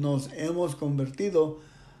otros nos hemos convertido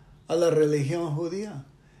a la religión judía.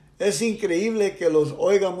 Es increíble que los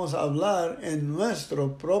oigamos hablar en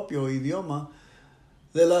nuestro propio idioma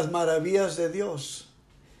de las maravillas de Dios.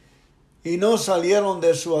 Y no salieron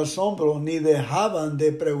de su asombro ni dejaban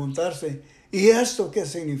de preguntarse: ¿y esto qué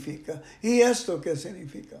significa? ¿Y esto qué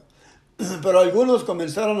significa? Pero algunos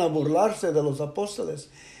comenzaron a burlarse de los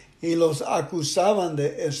apóstoles y los acusaban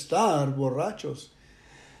de estar borrachos.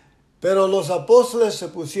 Pero los apóstoles se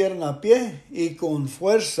pusieron a pie y con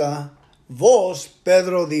fuerza voz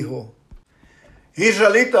Pedro dijo: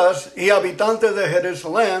 Israelitas y habitantes de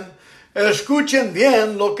Jerusalén, escuchen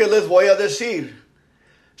bien lo que les voy a decir.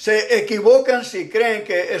 Se equivocan si creen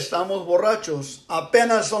que estamos borrachos.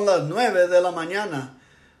 Apenas son las 9 de la mañana.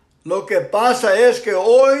 Lo que pasa es que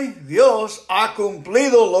hoy Dios ha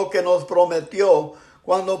cumplido lo que nos prometió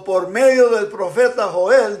cuando por medio del profeta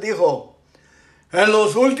Joel dijo: en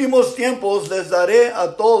los últimos tiempos les daré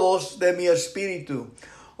a todos de mi espíritu.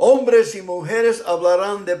 Hombres y mujeres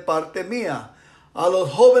hablarán de parte mía. A los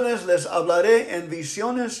jóvenes les hablaré en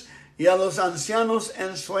visiones y a los ancianos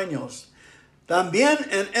en sueños. También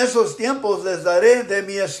en esos tiempos les daré de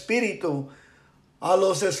mi espíritu a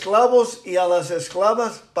los esclavos y a las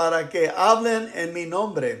esclavas para que hablen en mi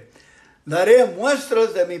nombre. Daré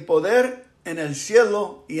muestras de mi poder en el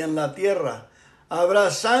cielo y en la tierra. Habrá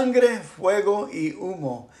sangre, fuego y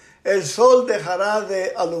humo. El sol dejará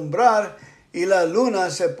de alumbrar y la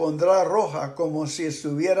luna se pondrá roja como si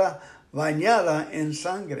estuviera bañada en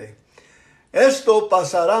sangre. Esto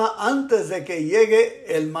pasará antes de que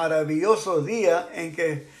llegue el maravilloso día en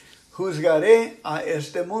que juzgaré a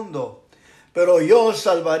este mundo. Pero yo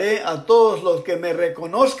salvaré a todos los que me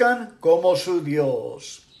reconozcan como su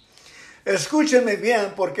Dios. Escúchenme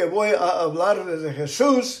bien porque voy a hablar de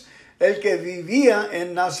Jesús, el que vivía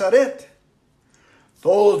en Nazaret.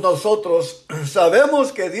 Todos nosotros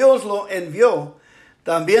sabemos que Dios lo envió.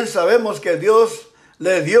 También sabemos que Dios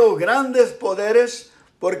le dio grandes poderes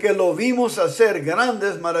porque lo vimos hacer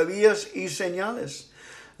grandes maravillas y señales.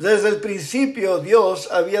 Desde el principio Dios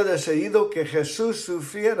había decidido que Jesús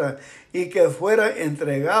sufriera y que fuera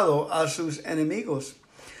entregado a sus enemigos.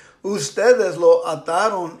 Ustedes lo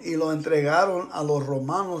ataron y lo entregaron a los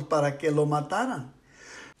romanos para que lo mataran.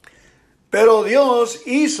 Pero Dios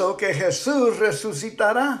hizo que Jesús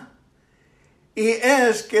resucitara. Y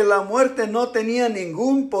es que la muerte no tenía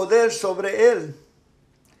ningún poder sobre él.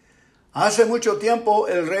 Hace mucho tiempo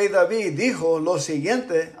el rey David dijo lo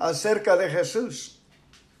siguiente acerca de Jesús.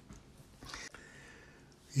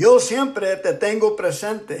 Yo siempre te tengo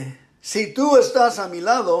presente. Si tú estás a mi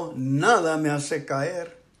lado, nada me hace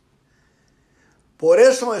caer. Por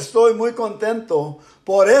eso estoy muy contento,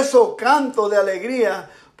 por eso canto de alegría,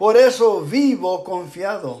 por eso vivo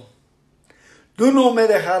confiado. Tú no me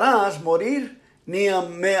dejarás morir, ni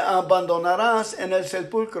me abandonarás en el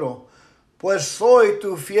sepulcro, pues soy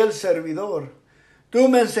tu fiel servidor. Tú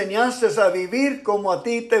me enseñaste a vivir como a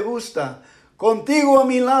ti te gusta. Contigo a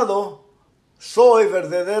mi lado, soy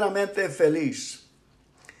verdaderamente feliz.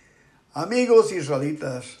 Amigos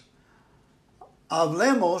israelitas,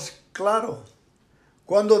 hablemos claro.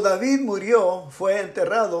 Cuando David murió, fue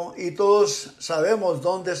enterrado y todos sabemos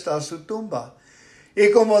dónde está su tumba.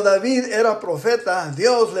 Y como David era profeta,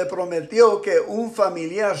 Dios le prometió que un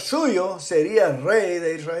familiar suyo sería rey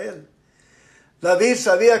de Israel. David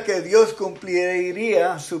sabía que Dios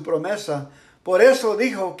cumpliría su promesa. Por eso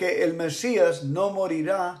dijo que el Mesías no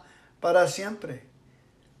morirá para siempre,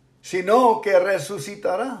 sino que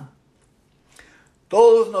resucitará.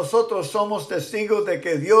 Todos nosotros somos testigos de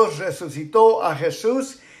que Dios resucitó a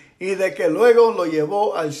Jesús y de que luego lo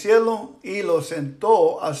llevó al cielo y lo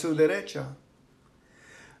sentó a su derecha.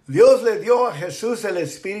 Dios le dio a Jesús el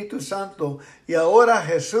Espíritu Santo y ahora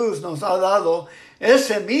Jesús nos ha dado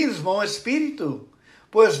ese mismo Espíritu,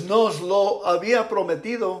 pues nos lo había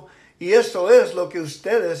prometido y esto es lo que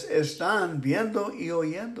ustedes están viendo y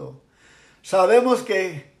oyendo. Sabemos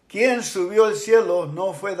que quien subió al cielo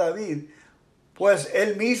no fue David, pues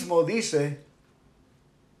él mismo dice,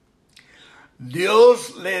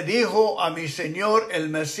 Dios le dijo a mi Señor el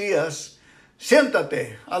Mesías,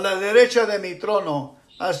 siéntate a la derecha de mi trono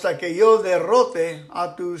hasta que yo derrote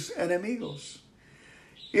a tus enemigos.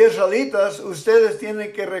 Israelitas, ustedes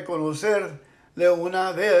tienen que reconocer de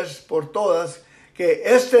una vez por todas que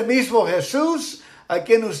este mismo Jesús, a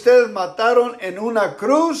quien ustedes mataron en una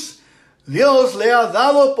cruz, Dios le ha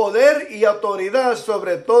dado poder y autoridad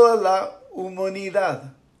sobre toda la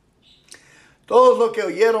humanidad. Todos los que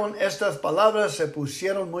oyeron estas palabras se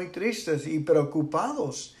pusieron muy tristes y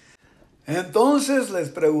preocupados. Entonces les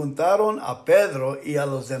preguntaron a Pedro y a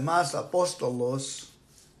los demás apóstoles,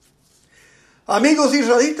 amigos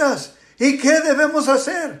israelitas, ¿y qué debemos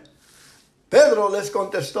hacer? Pedro les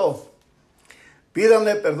contestó,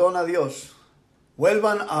 pídanle perdón a Dios,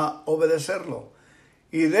 vuelvan a obedecerlo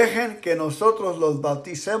y dejen que nosotros los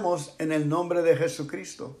bauticemos en el nombre de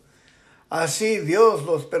Jesucristo. Así Dios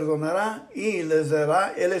los perdonará y les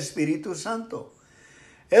dará el Espíritu Santo.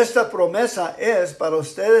 Esta promesa es para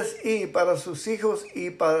ustedes y para sus hijos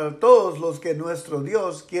y para todos los que nuestro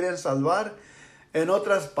Dios quiere salvar en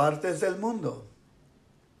otras partes del mundo.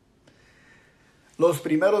 Los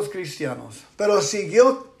primeros cristianos. Pero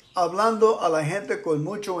siguió hablando a la gente con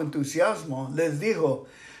mucho entusiasmo. Les dijo,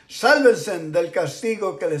 sálvense del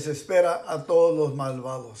castigo que les espera a todos los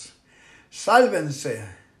malvados. Sálvense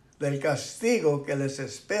del castigo que les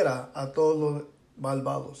espera a todos los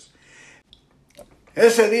malvados.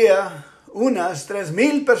 Ese día, unas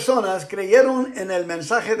 3,000 personas creyeron en el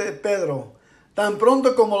mensaje de Pedro. Tan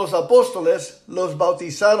pronto como los apóstoles los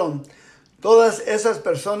bautizaron, todas esas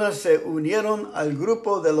personas se unieron al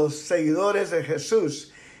grupo de los seguidores de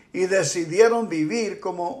Jesús y decidieron vivir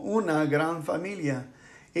como una gran familia.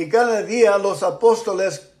 Y cada día los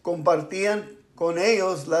apóstoles compartían con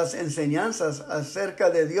ellos las enseñanzas acerca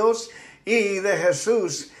de Dios y de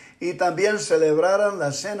Jesús, y también celebraron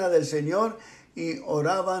la cena del Señor y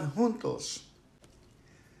oraban juntos.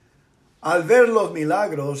 Al ver los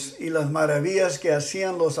milagros y las maravillas que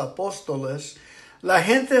hacían los apóstoles, la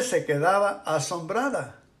gente se quedaba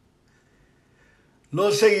asombrada.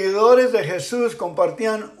 Los seguidores de Jesús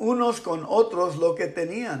compartían unos con otros lo que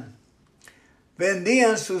tenían.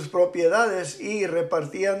 Vendían sus propiedades y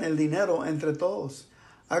repartían el dinero entre todos.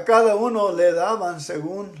 A cada uno le daban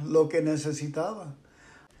según lo que necesitaba.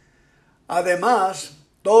 Además,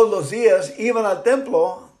 todos los días iban al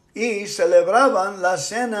templo y celebraban la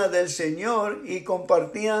cena del Señor y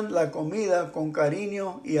compartían la comida con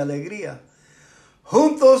cariño y alegría.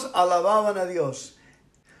 Juntos alababan a Dios.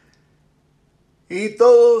 Y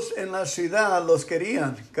todos en la ciudad los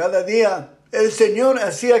querían. Cada día el Señor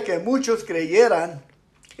hacía que muchos creyeran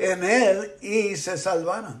en él y se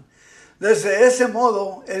salvaran. Desde ese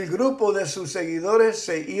modo, el grupo de sus seguidores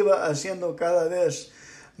se iba haciendo cada vez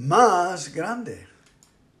más grande.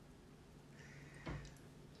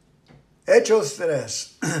 Hechos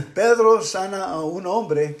 3. Pedro sana a un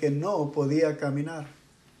hombre que no podía caminar.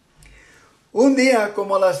 Un día,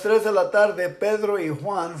 como a las 3 de la tarde, Pedro y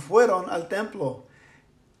Juan fueron al templo.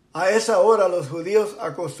 A esa hora los judíos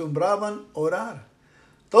acostumbraban orar.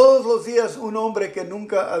 Todos los días un hombre que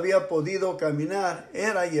nunca había podido caminar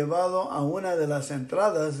era llevado a una de las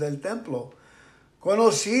entradas del templo,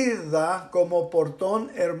 conocida como Portón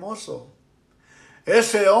Hermoso.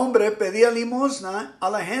 Ese hombre pedía limosna a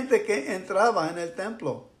la gente que entraba en el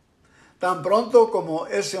templo. Tan pronto como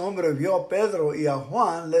ese hombre vio a Pedro y a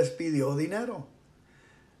Juan, les pidió dinero.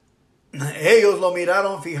 Ellos lo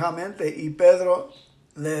miraron fijamente y Pedro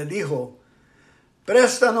le dijo: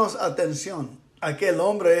 «Préstanos atención». Aquel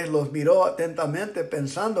hombre los miró atentamente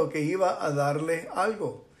pensando que iba a darle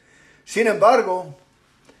algo. Sin embargo,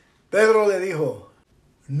 Pedro le dijo: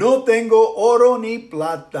 «No tengo oro ni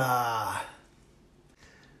plata,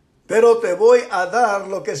 pero te voy a dar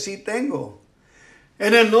lo que sí tengo.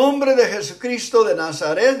 En el nombre de Jesucristo de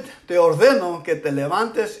Nazaret, te ordeno que te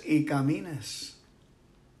levantes y camines».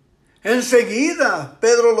 Enseguida,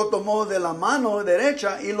 Pedro lo tomó de la mano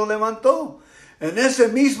derecha y lo levantó. En ese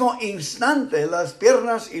mismo instante, las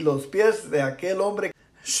piernas y los pies de aquel hombre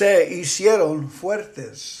se hicieron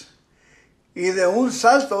fuertes. Y de un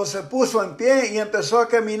salto se puso en pie y empezó a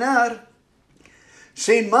caminar.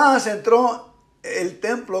 Sin más, entró el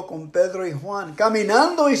templo con Pedro y Juan,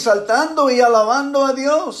 caminando y saltando y alabando a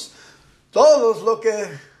Dios. Todos los que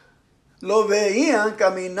lo veían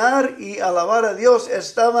caminar y alabar a Dios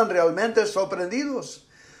estaban realmente sorprendidos,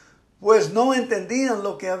 pues no entendían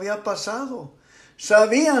lo que había pasado.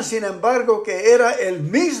 Sabían, sin embargo, que era el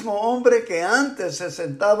mismo hombre que antes se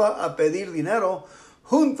sentaba a pedir dinero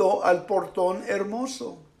junto al Portón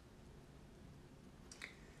Hermoso.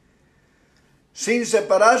 Sin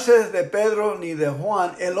separarse de Pedro ni de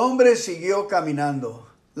Juan, el hombre siguió caminando.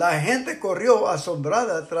 La gente corrió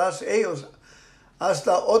asombrada tras ellos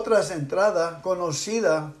hasta otra entrada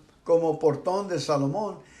conocida como Portón de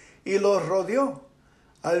Salomón y los rodeó.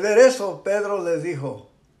 Al ver eso, Pedro les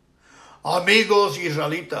dijo: «Amigos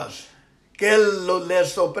israelitas, ¿qué les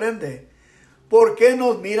sorprende? ¿Por qué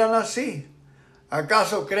nos miran así?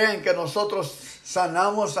 ¿Acaso creen que nosotros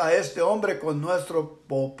sanamos a este hombre con nuestro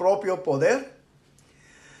propio poder?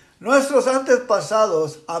 Nuestros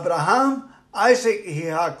antepasados, Abraham, Isaac y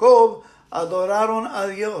Jacob, adoraron a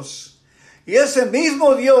Dios. Y ese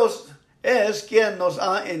mismo Dios es quien nos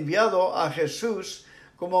ha enviado a Jesús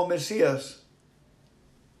como Mesías.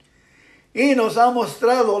 Y nos ha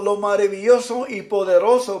mostrado lo maravilloso y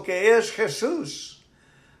poderoso que es Jesús.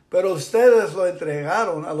 Pero ustedes lo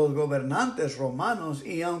entregaron a los gobernantes romanos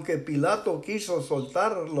y aunque Pilato quiso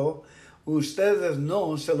soltarlo, ustedes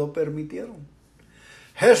no se lo permitieron.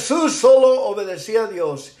 Jesús solo obedecía a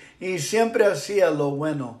Dios y siempre hacía lo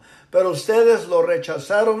bueno, pero ustedes lo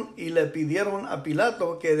rechazaron y le pidieron a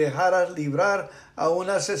Pilato que dejara librar a un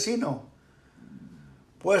asesino.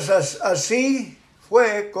 Pues así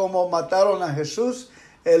fue como mataron a Jesús,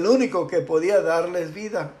 el único que podía darles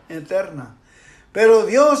vida eterna. Pero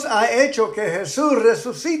Dios ha hecho que Jesús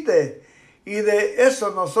resucite y de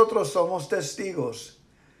eso nosotros somos testigos.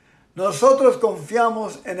 Nosotros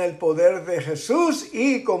confiamos en el poder de Jesús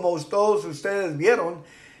y como todos ustedes vieron,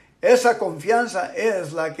 esa confianza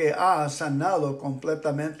es la que ha sanado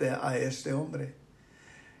completamente a este hombre.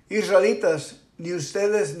 Israelitas, ni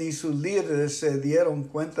ustedes ni sus líderes se dieron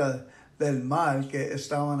cuenta del mal que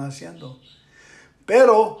estaban haciendo.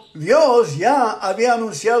 Pero Dios ya había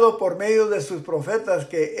anunciado por medio de sus profetas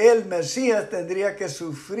que el Mesías tendría que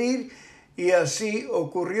sufrir y así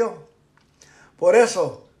ocurrió. Por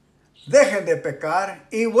eso, dejen de pecar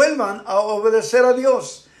y vuelvan a obedecer a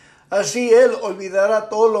Dios. Así Él olvidará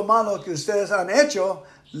todo lo malo que ustedes han hecho,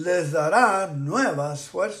 les dará nuevas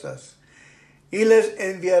fuerzas. Y les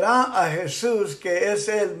enviará a Jesús, que es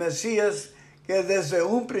el Mesías que desde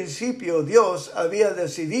un principio Dios había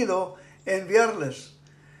decidido enviarles.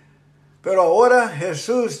 Pero ahora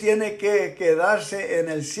Jesús tiene que quedarse en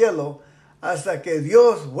el cielo hasta que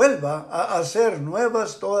Dios vuelva a hacer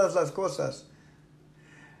nuevas todas las cosas.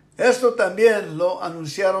 Esto también lo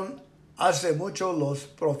anunciaron hace mucho los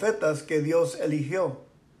profetas que Dios eligió.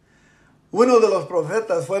 Uno de los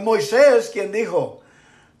profetas fue Moisés, quien dijo: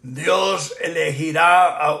 Dios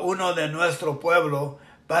elegirá a uno de nuestro pueblo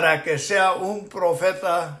para que sea un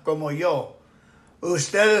profeta como yo.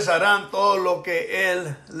 Ustedes harán todo lo que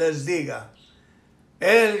Él les diga.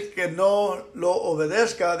 El que no lo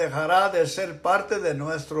obedezca dejará de ser parte de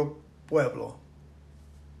nuestro pueblo.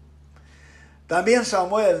 También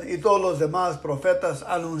Samuel y todos los demás profetas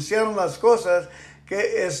anunciaron las cosas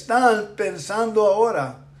que están pensando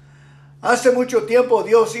ahora. Hace mucho tiempo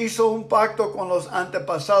Dios hizo un pacto con los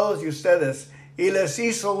antepasados de ustedes y les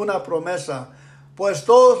hizo una promesa, pues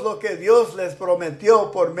todo lo que Dios les prometió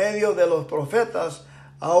por medio de los profetas,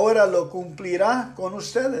 ahora lo cumplirá con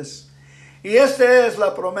ustedes. Y esta es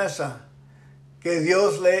la promesa que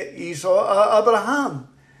Dios le hizo a Abraham,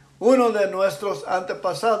 uno de nuestros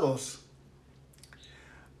antepasados.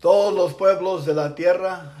 Todos los pueblos de la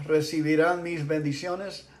tierra recibirán mis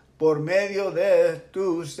bendiciones por medio de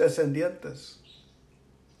tus descendientes.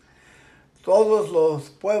 Todos los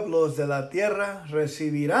pueblos de la tierra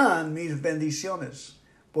recibirán mis bendiciones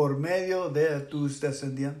por medio de tus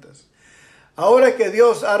descendientes. Ahora que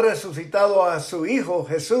Dios ha resucitado a su Hijo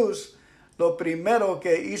Jesús, lo primero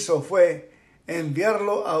que hizo fue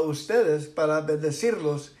enviarlo a ustedes para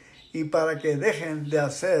bendecirlos y para que dejen de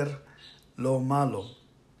hacer lo malo.